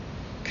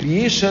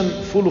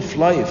 creation full of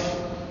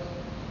life,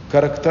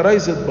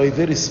 characterized by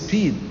their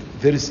speed,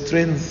 their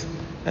strength,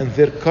 and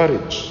their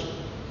courage.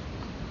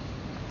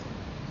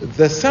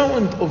 The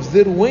sound of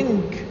their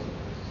wing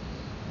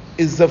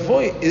is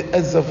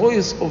as the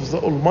voice of the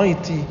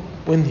Almighty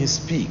when He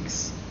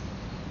speaks.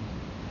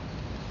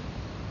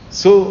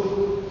 So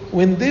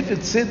when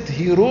David said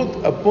he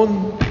rode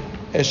upon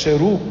a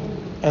cherub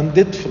and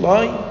did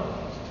fly,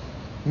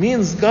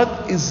 means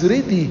God is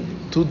ready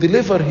to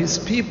deliver His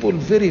people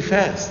very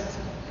fast.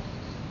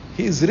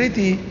 He is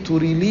ready to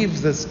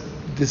relieve the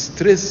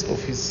distress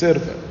of His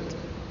servant.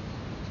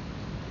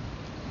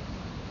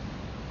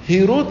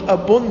 He rode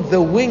upon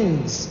the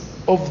wings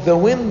of the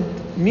wind,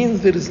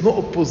 means there is no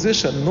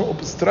opposition, no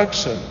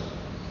obstruction.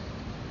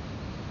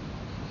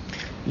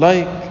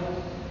 Like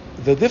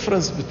the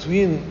difference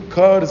between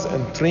cars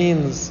and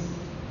trains,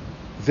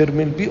 there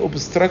will be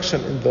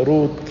obstruction in the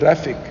road,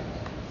 traffic,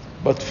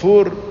 but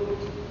for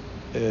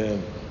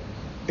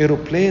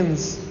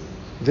aeroplanes,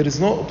 there is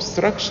no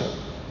obstruction.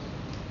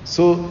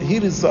 So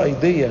here is the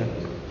idea.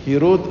 He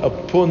rode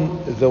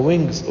upon the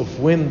wings of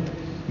wind,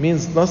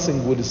 means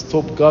nothing will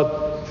stop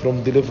God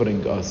from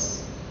delivering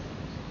us.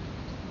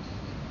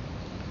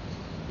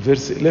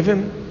 Verse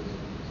 11,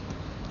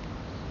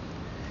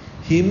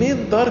 He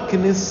made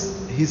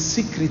darkness His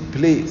secret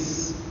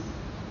place.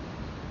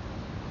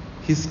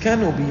 His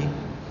canopy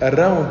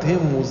around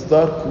Him was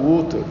dark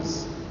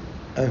waters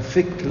and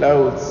thick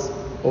clouds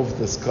of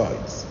the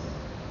skies.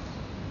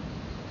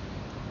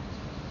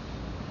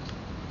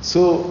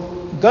 So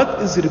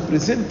God is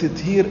represented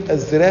here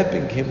as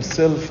wrapping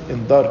Himself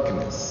in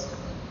darkness.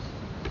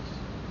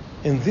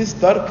 In this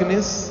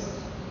darkness,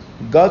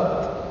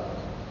 God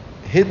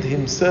hid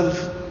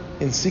Himself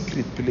in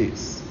secret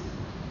place.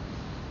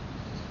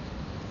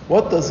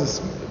 What does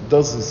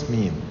this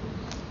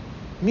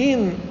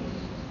mean?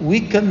 We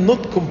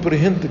cannot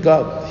comprehend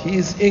God. He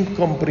is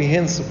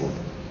incomprehensible.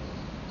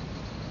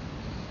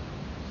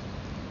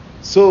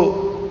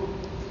 So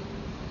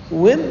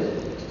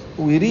when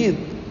we read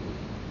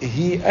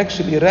He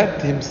actually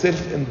wrapped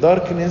Himself in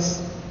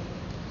darkness,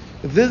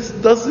 this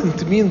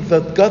doesn't mean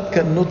that God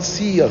cannot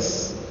see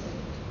us,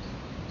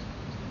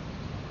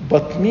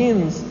 but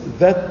means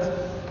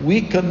that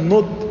we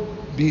cannot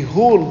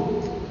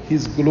behold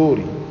His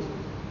glory.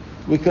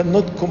 We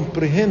cannot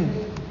comprehend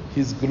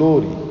His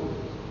glory.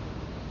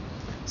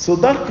 So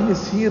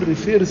darkness here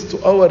refers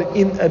to our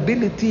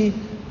inability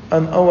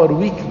and our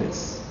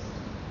weakness,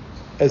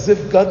 as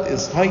if God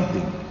is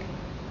hiding.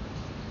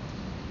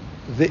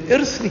 The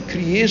earthly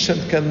creation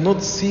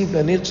cannot see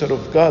the nature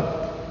of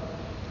God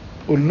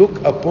or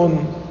look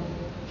upon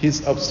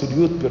His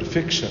absolute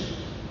perfection.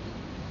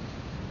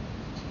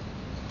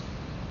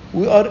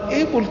 We are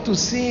able to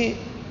see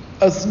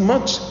as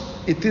much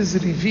it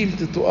is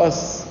revealed to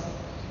us,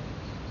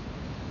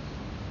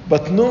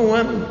 but no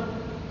one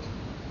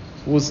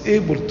was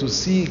able to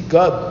see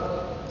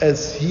God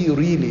as He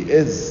really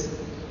is.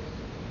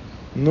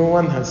 No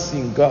one has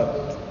seen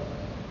God.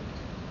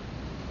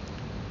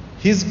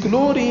 His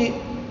glory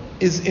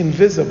is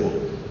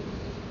invisible.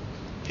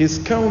 His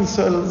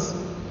counsels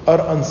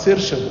are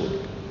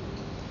unsearchable.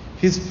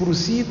 His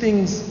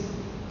proceedings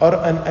are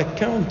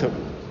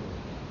unaccountable.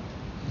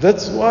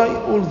 That's why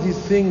all these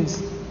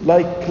things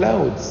like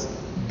clouds,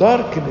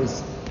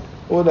 darkness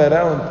all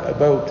around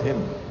about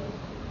Him.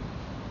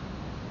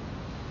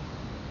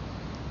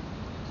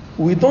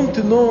 We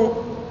don't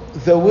know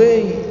the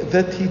way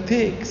that He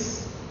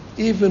takes,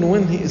 even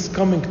when He is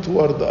coming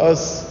toward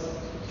us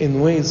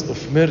in ways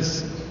of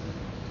mercy.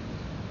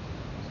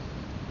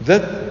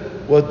 That's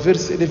what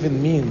verse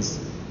 11 means.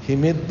 He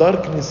made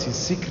darkness His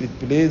secret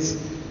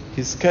place.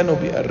 His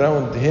canopy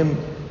around Him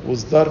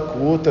was dark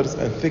waters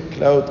and thick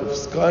cloud of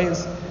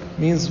skies,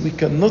 means we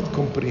cannot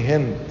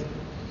comprehend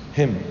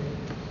Him.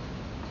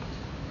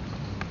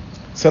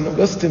 St.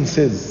 Augustine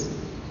says,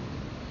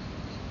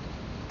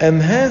 and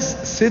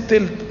has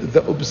settled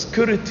the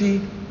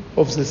obscurity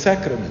of the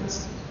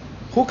sacraments.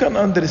 Who can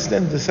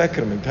understand the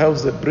sacrament? How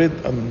the bread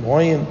and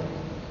wine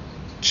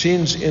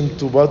change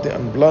into body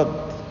and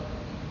blood?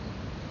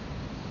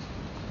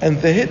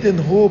 And the hidden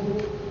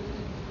hope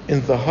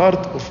in the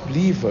heart of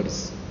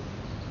believers,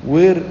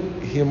 where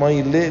He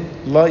might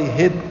lie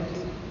hid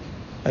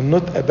and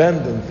not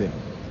abandon them.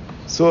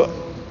 So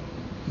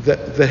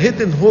the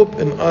hidden hope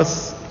in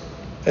us,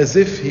 as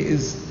if He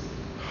is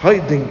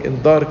hiding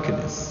in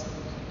darkness.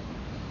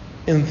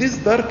 In this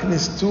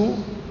darkness too,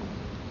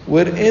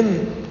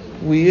 wherein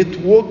we yet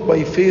walk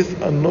by faith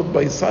and not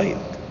by sight.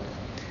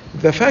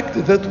 The fact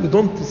that we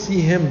don't see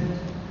Him,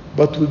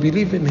 but we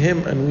believe in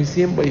Him and we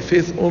see Him by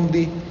faith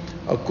only,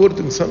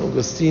 according to St.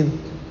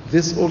 Augustine,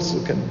 this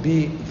also can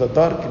be the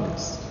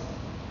darkness.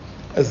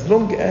 As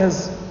long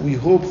as we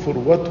hope for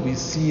what we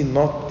see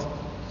not,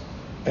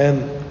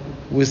 and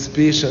with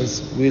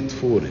patience wait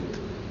for it.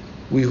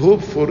 We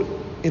hope for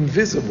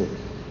invisible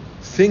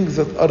things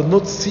that are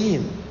not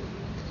seen.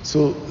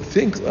 So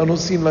things are not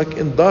seen like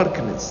in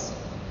darkness,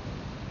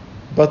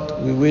 but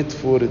we wait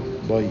for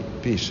it by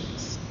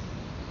patience.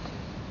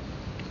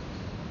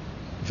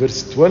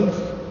 Verse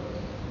 12,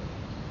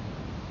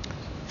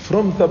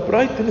 from the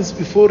brightness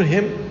before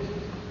Him,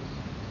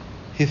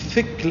 his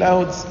thick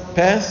clouds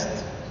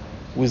passed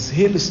with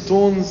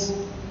hailstones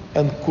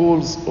and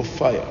coals of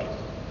fire.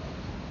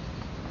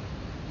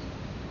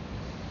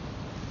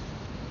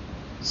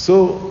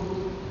 So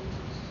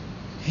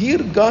here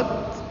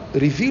God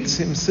reveals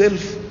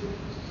himself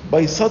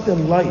by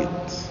sudden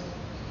light.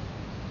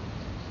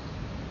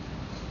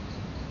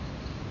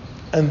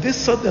 And this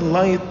sudden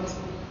light,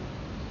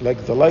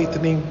 like the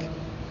lightning,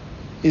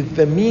 is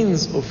the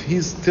means of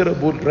his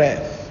terrible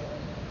wrath.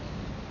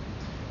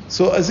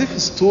 So as if a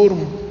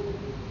storm,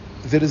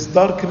 there is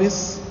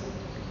darkness,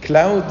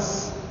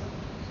 clouds,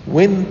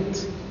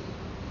 wind,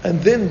 and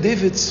then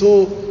David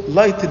saw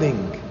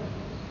lightning.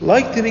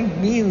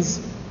 Lightning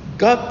means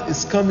God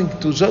is coming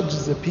to judge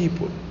the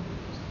people.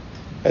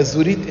 As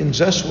we read in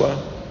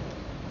Joshua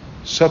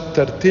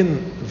chapter 10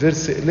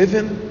 verse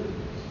 11,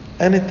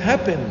 and it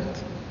happened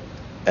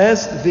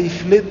as they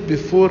fled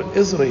before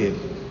Israel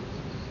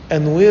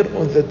and were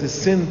on the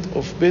descent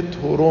of Beth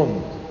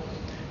Horon,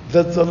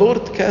 that the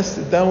Lord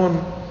cast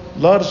down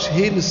large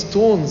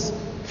hailstones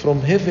from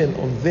heaven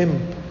on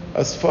them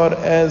as far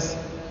as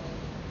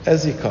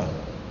Azekah,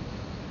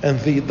 and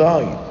they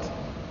died.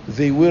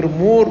 They were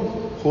more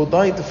who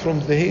died from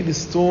the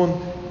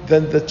hailstone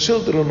than the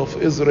children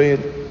of Israel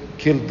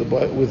killed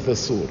with the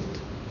sword.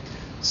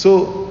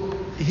 So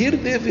here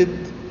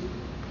David,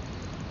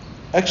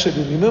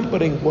 actually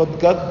remembering what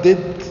God did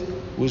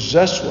with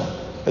Joshua,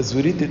 as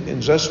we read it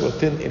in Joshua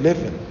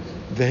 10:11,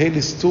 the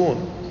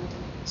hailstone.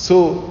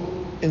 So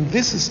in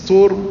this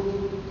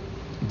storm,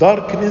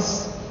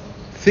 darkness,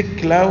 thick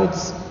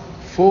clouds,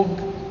 fog,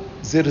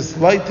 there is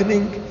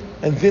lightning,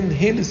 and then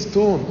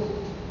hailstone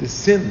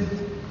descend.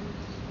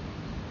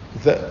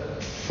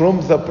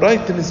 From the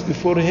brightness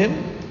before him,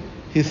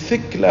 his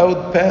thick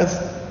cloud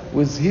passed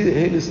with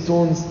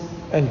hailstones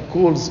and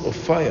coals of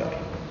fire.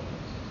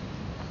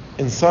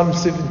 In Psalm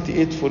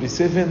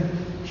 78:47,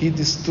 he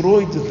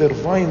destroyed their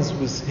vines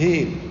with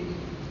hail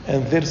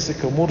and their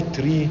sycamore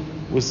tree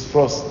with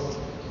frost.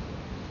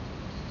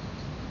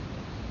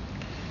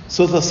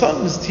 So the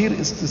psalmist here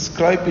is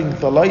describing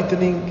the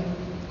lightning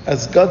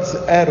as God's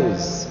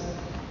arrows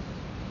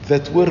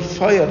that were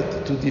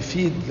fired to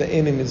defeat the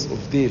enemies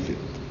of David.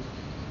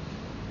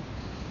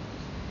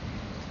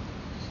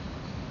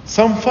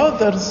 Some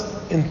fathers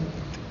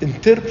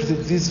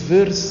interpreted this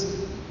verse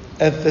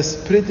as the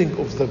spreading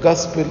of the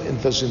gospel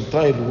in the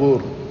Gentile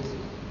world.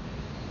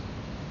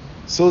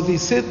 So they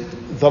said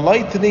the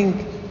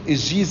lightning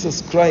is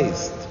Jesus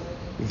Christ,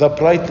 the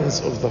brightness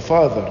of the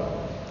Father,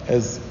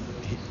 as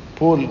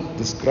Paul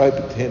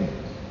described him.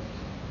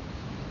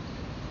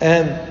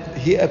 And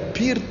he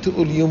appeared to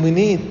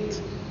illuminate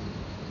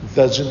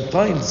the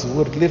Gentiles who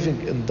were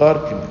living in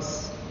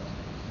darkness.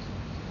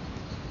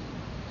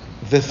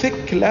 The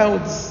thick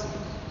clouds,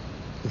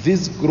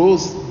 this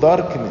gross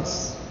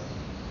darkness,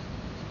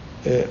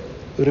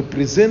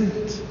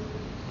 represent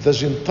the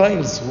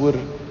Gentiles who were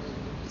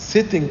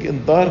sitting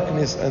in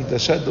darkness and the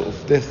shadow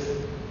of death.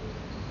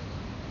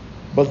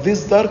 But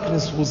this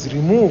darkness was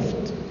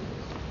removed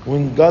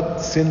when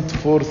God sent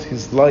forth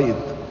his light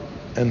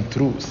and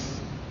truth.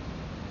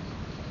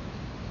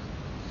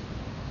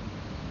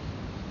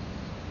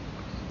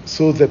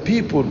 So the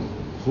people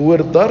who were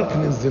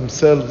darkness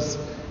themselves,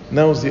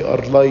 now they are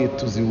light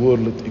to the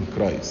world in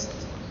Christ.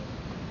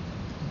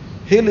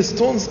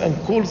 Hailstones and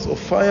coals of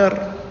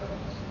fire,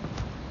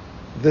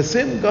 the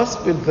same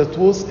gospel that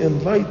was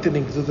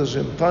enlightening to the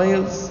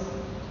Gentiles,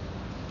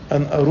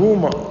 an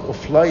aroma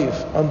of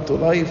life unto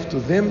life to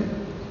them,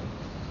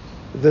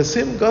 the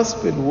same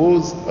gospel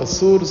was a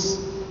source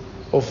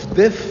of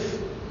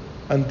death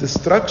and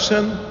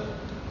destruction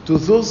to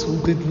those who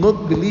did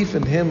not believe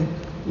in him,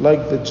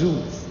 like the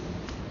Jews.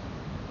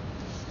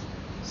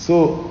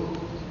 So,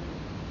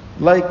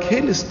 like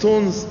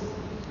hailstones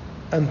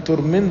and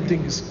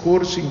tormenting,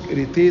 scorching,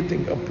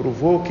 irritating, and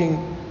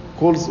provoking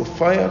coals of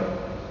fire,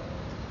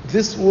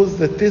 this was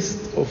the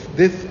test of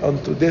death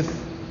unto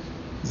death,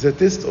 the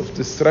test of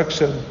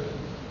destruction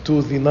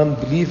to the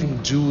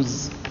non-believing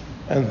Jews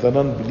and the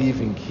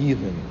non-believing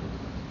heathen.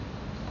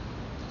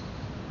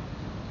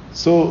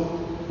 So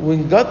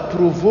when God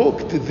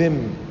provoked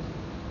them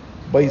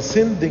by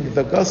sending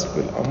the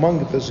gospel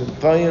among the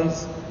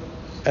Gentiles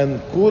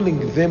and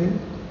calling them,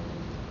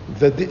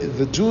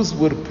 the Jews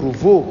were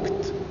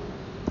provoked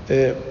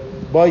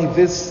by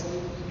this,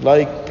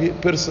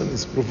 like person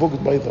is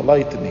provoked by the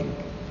lightning,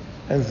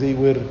 and they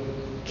were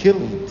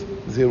killed,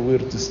 they were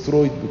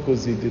destroyed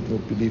because they did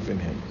not believe in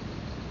him.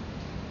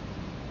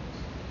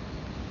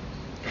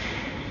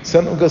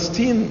 St.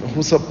 Augustine,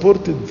 who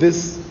supported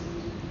this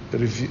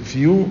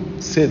view,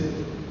 said,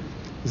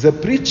 "The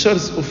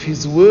preachers of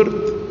his word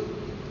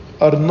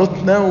are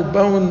not now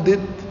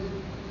bounded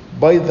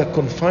by the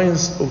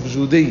confines of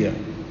Judea."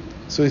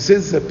 So he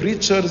says the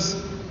preachers,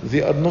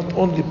 they are not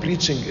only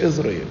preaching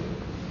Israel,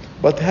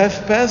 but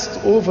have passed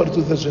over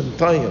to the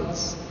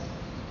Gentiles.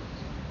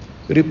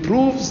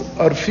 Reproofs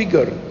are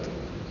figured,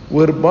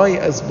 whereby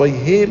as by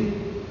hail,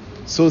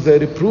 so the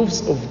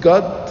reproofs of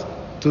God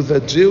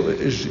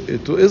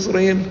to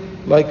Israel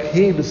like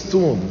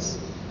hailstones.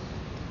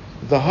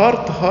 the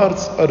hard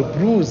hearts are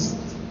bruised.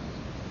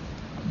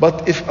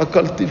 But if a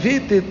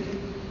cultivated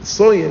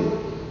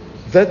soil,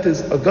 that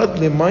is a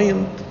godly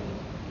mind,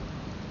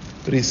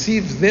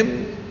 receives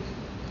them,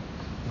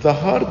 the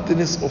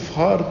hardness of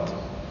heart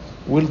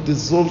will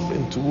dissolve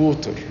into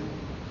water.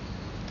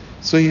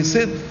 So he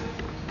said,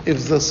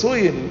 if the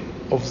soil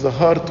of the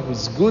heart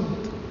was good,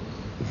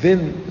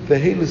 then the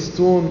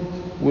hailstone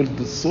will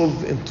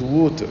dissolve into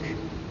water.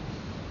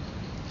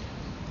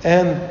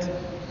 And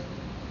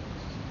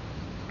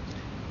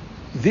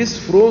these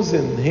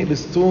frozen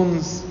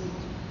hailstones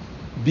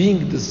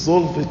being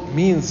dissolved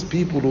means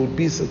people will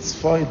be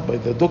satisfied by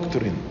the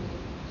doctrine.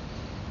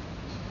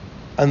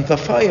 And the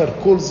fire,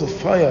 coals of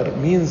fire,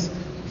 means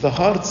the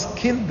hearts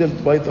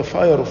kindled by the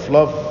fire of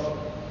love.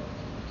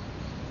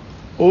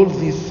 All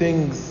these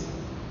things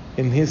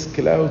in his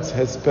clouds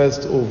has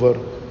passed over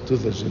to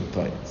the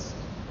Gentiles.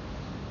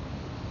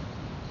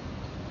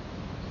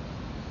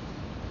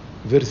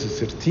 Verse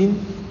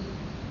 13,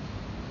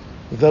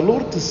 the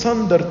Lord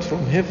thundered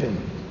from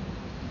heaven,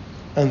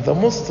 and the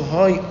Most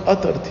High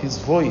uttered his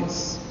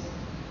voice,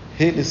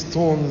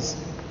 hailstones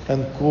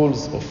and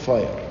coals of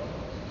fire.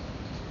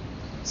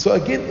 So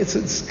again, it's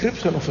a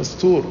description of a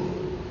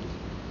storm.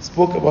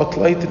 Spoke about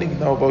lightning,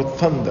 now about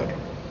thunder.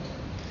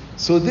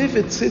 So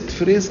David said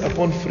phrase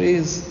upon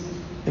phrase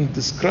in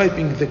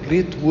describing the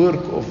great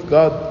work of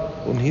God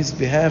on his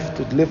behalf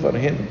to deliver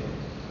him.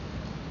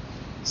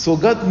 So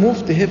God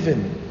moved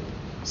heaven,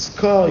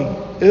 sky,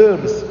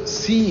 earth,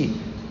 sea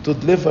to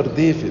deliver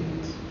David.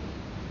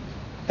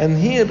 And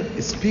here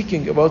is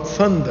speaking about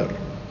thunder.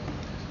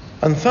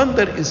 And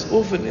thunder is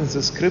often in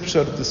the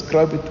scripture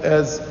described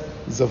as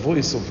the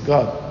voice of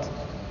God.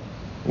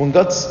 When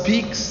God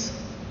speaks,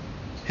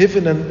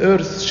 heaven and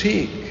earth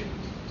shake,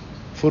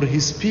 for he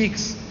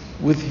speaks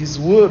with his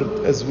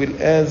word as well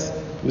as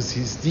with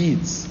his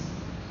deeds,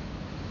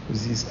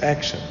 with his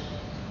action.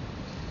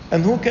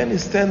 And who can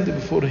stand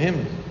before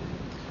him?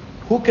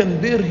 Who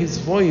can bear his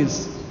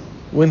voice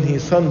when he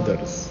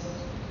thunders?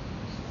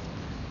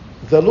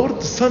 The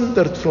Lord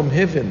thundered from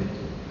heaven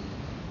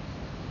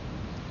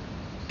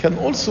can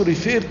also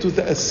refer to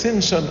the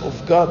ascension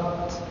of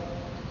God.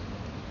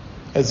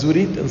 As we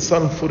read in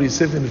Psalm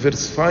 47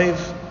 verse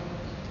 5,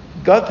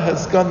 God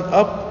has gone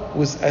up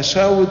with a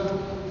shout,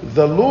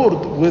 the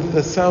Lord with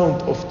the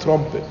sound of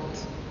trumpet.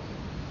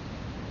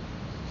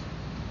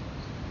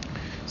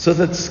 So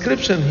the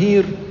description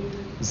here,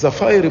 the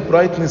fiery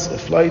brightness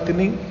of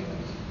lightning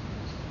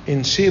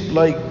in shape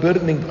like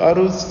burning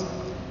arrows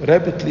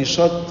rapidly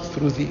shot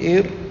through the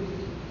air,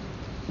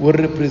 will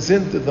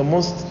represent the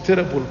most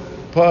terrible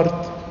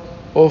part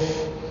of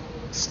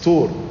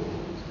storm.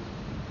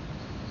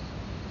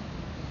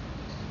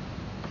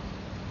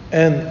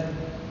 And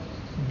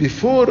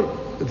before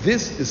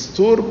this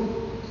storm,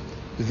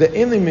 the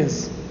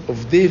enemies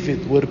of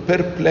David were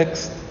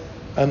perplexed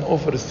and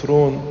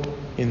overthrown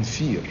in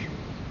fear.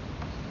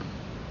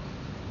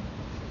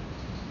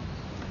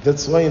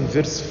 That's why in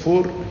verse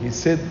 4 he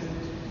said,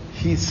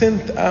 he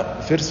sent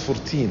out, verse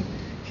 14,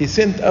 he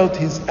sent out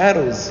his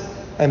arrows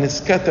and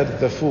scattered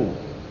the foe.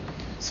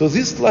 So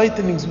these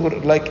lightnings were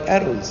like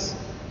arrows,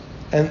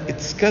 and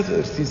it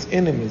scattered his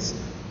enemies.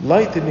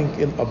 Lightning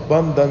in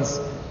abundance,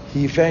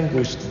 he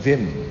vanquished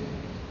them.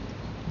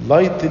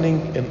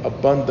 Lightning in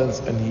abundance,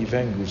 and he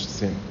vanquished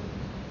them.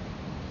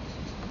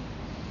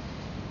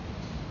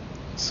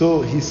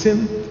 So he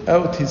sent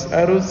out his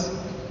arrows,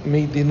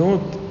 may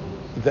denote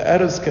the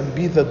arrows can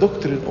be the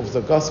doctrine of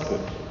the gospel,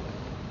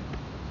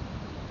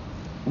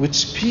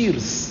 which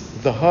pierce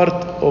the heart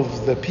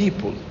of the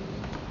people.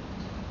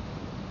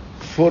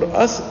 For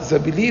us, the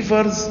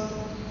believers,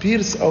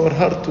 pierce our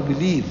heart to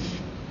believe.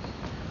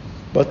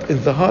 But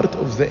in the heart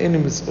of the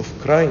enemies of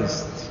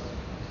Christ,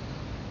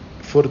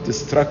 for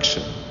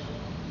destruction.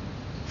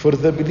 For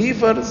the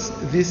believers,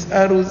 these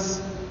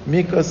arrows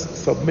make us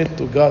submit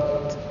to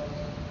God.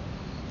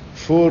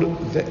 For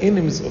the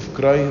enemies of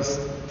Christ,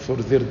 for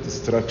their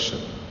destruction.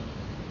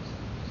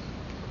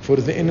 For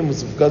the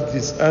enemies of God,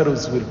 these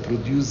arrows will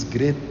produce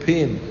great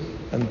pain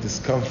and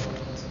discomfort.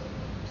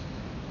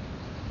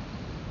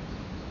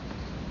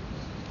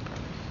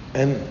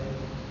 And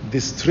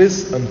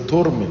distress and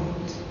torment,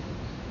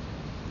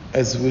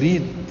 as we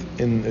read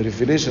in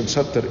Revelation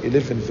chapter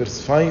 11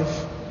 verse 5,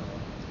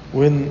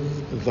 when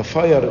the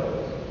fire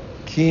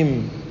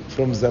came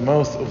from the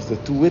mouth of the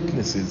two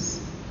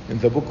witnesses in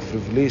the book of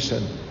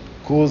Revelation,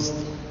 caused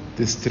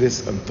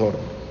distress and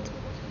torment.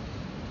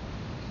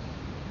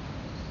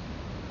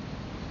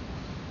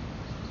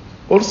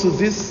 Also,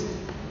 these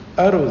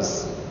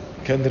arrows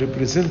can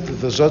represent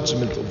the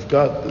judgment of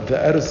God.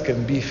 The arrows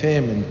can be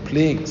famine,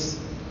 plagues,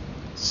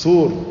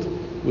 sword,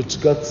 which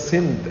God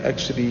sent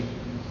actually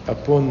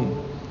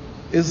upon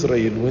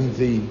Israel when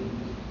they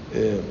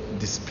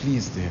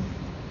displeased him.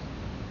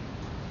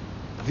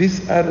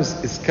 These arrows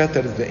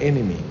scattered the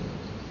enemy.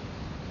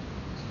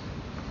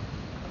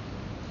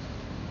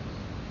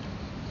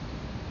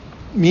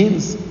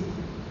 Means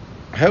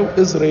how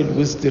Israel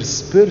was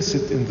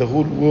dispersed in the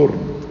whole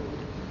world.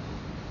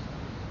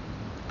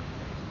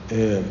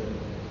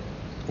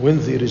 when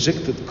they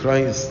rejected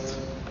Christ,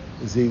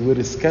 they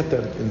were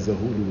scattered in the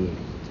whole world.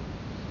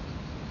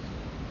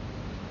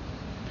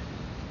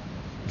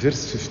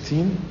 Verse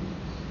 15,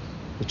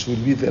 which will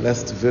be the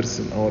last verse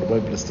in our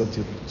Bible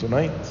study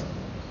tonight.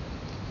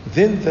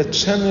 Then the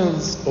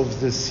channels of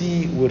the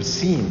sea were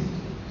seen.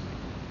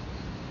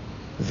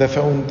 The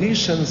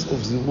foundations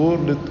of the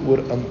world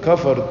were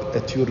uncovered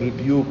at your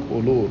rebuke, O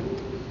Lord,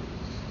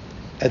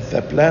 at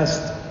the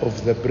blast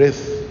of the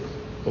breath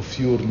of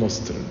your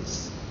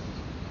nostrils.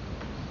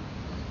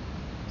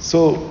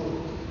 So,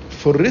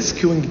 for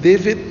rescuing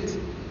David,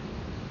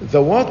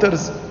 the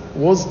waters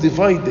was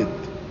divided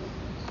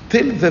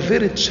till the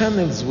very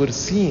channels were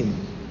seen.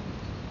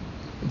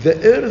 The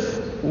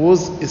earth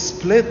was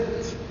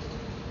split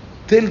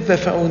till the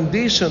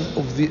foundation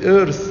of the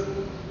earth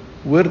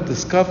were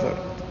discovered.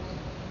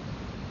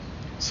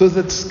 So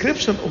the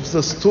description of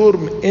the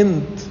storm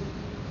end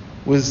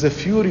with the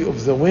fury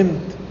of the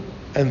wind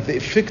and the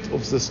effect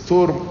of the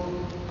storm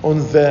on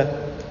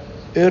the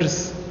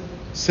earth's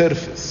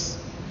surface.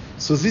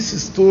 So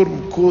this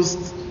storm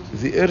caused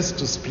the earth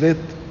to split,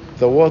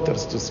 the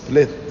waters to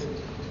split.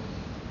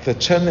 The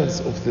channels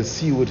of the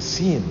sea were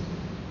seen.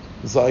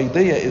 The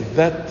idea is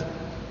that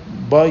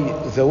by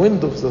the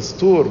wind of the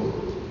storm,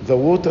 the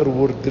water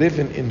were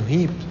driven in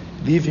heap,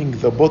 leaving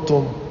the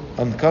bottom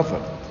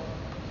uncovered.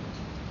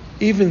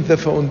 Even the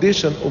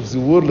foundation of the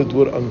world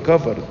were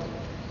uncovered.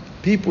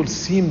 People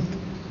seemed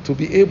to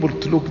be able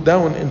to look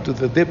down into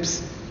the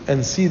depths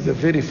and see the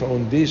very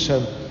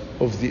foundation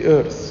of the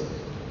earth.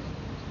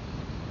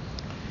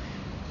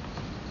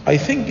 I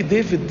think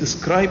David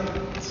described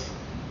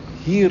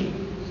here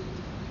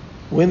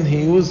when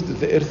he used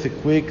the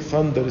earthquake,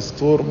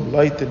 thunderstorm,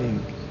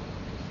 lightning.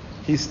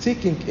 He's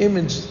taking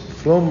image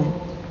from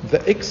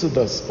the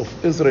exodus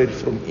of Israel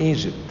from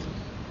Egypt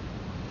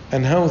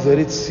and how the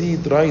Red Sea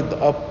dried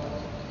up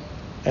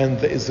and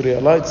the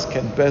Israelites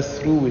can pass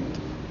through it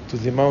to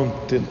the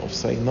mountain of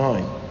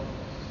Sinai.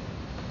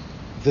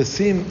 The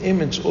same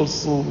image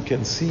also we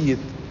can see it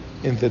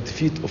in the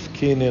defeat of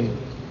Canaan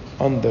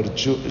under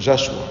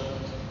Joshua.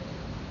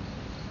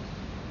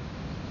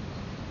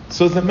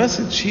 So the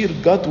message here,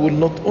 God will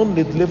not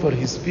only deliver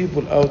his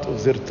people out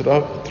of their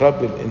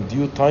trouble in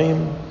due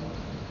time,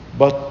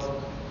 but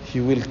he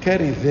will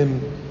carry them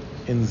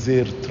in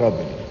their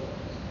trouble.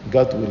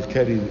 God will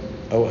carry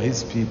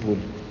his people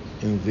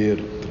in their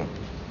trouble.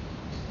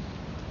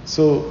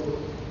 So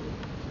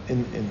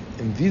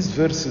in these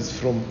verses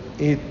from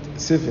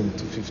 7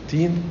 to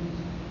 15,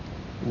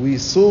 we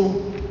saw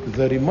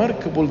the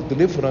remarkable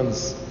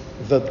deliverance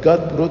that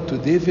God brought to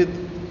David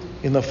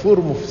in a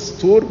form of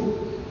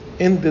storm,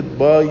 ended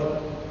by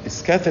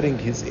scattering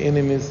his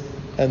enemies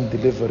and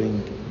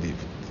delivering David.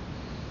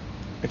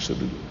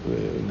 Actually,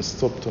 we'll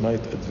stop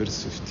tonight at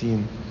verse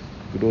 15.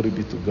 Glory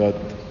be to God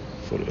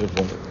forever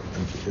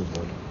and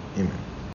ever. Amen.